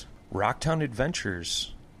sponsors. Rocktown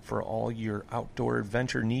Adventures. For all your outdoor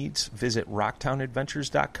adventure needs, visit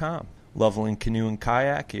rocktownadventures.com. Loveland Canoe and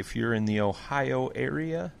Kayak, if you're in the Ohio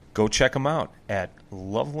area, go check them out at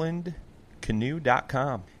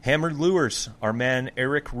lovelandcanoe.com. Hammered Lures, our man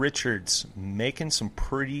Eric Richards, making some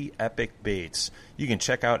pretty epic baits. You can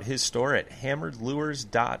check out his store at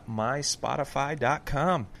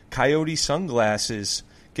hammeredlures.myspotify.com. Coyote Sunglasses,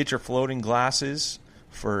 get your floating glasses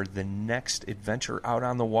for the next adventure out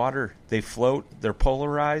on the water. They float, they're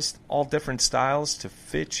polarized, all different styles to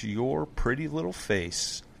fit your pretty little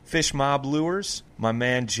face. Fish Mob Lures, my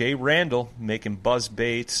man Jay Randall, making buzz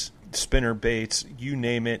baits, spinner baits, you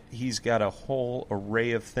name it. He's got a whole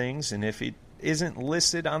array of things, and if it isn't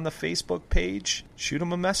listed on the Facebook page, shoot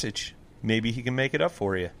him a message. Maybe he can make it up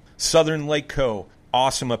for you. Southern Lake Co.,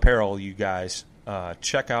 awesome apparel, you guys.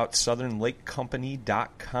 Check out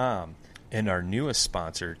southernlakecompany.com. And our newest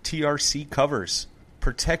sponsor, TRC Covers.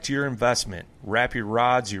 Protect your investment. Wrap your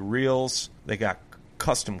rods, your reels. They got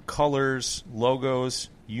custom colors, logos,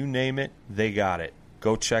 you name it, they got it.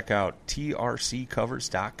 Go check out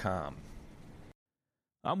trccovers.com.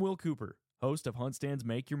 I'm Will Cooper, host of Hunt Stand's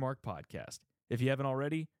Make Your Mark podcast. If you haven't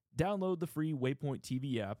already, Download the free Waypoint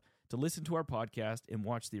TV app to listen to our podcast and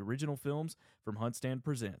watch the original films from Hunt Stand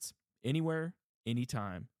Presents anywhere,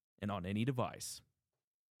 anytime, and on any device.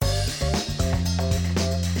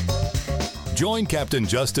 Join Captain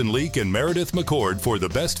Justin Leake and Meredith McCord for the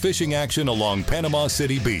best fishing action along Panama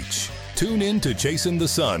City Beach. Tune in to Chasing the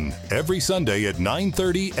Sun every Sunday at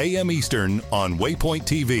 9:30 a.m. Eastern on Waypoint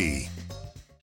TV.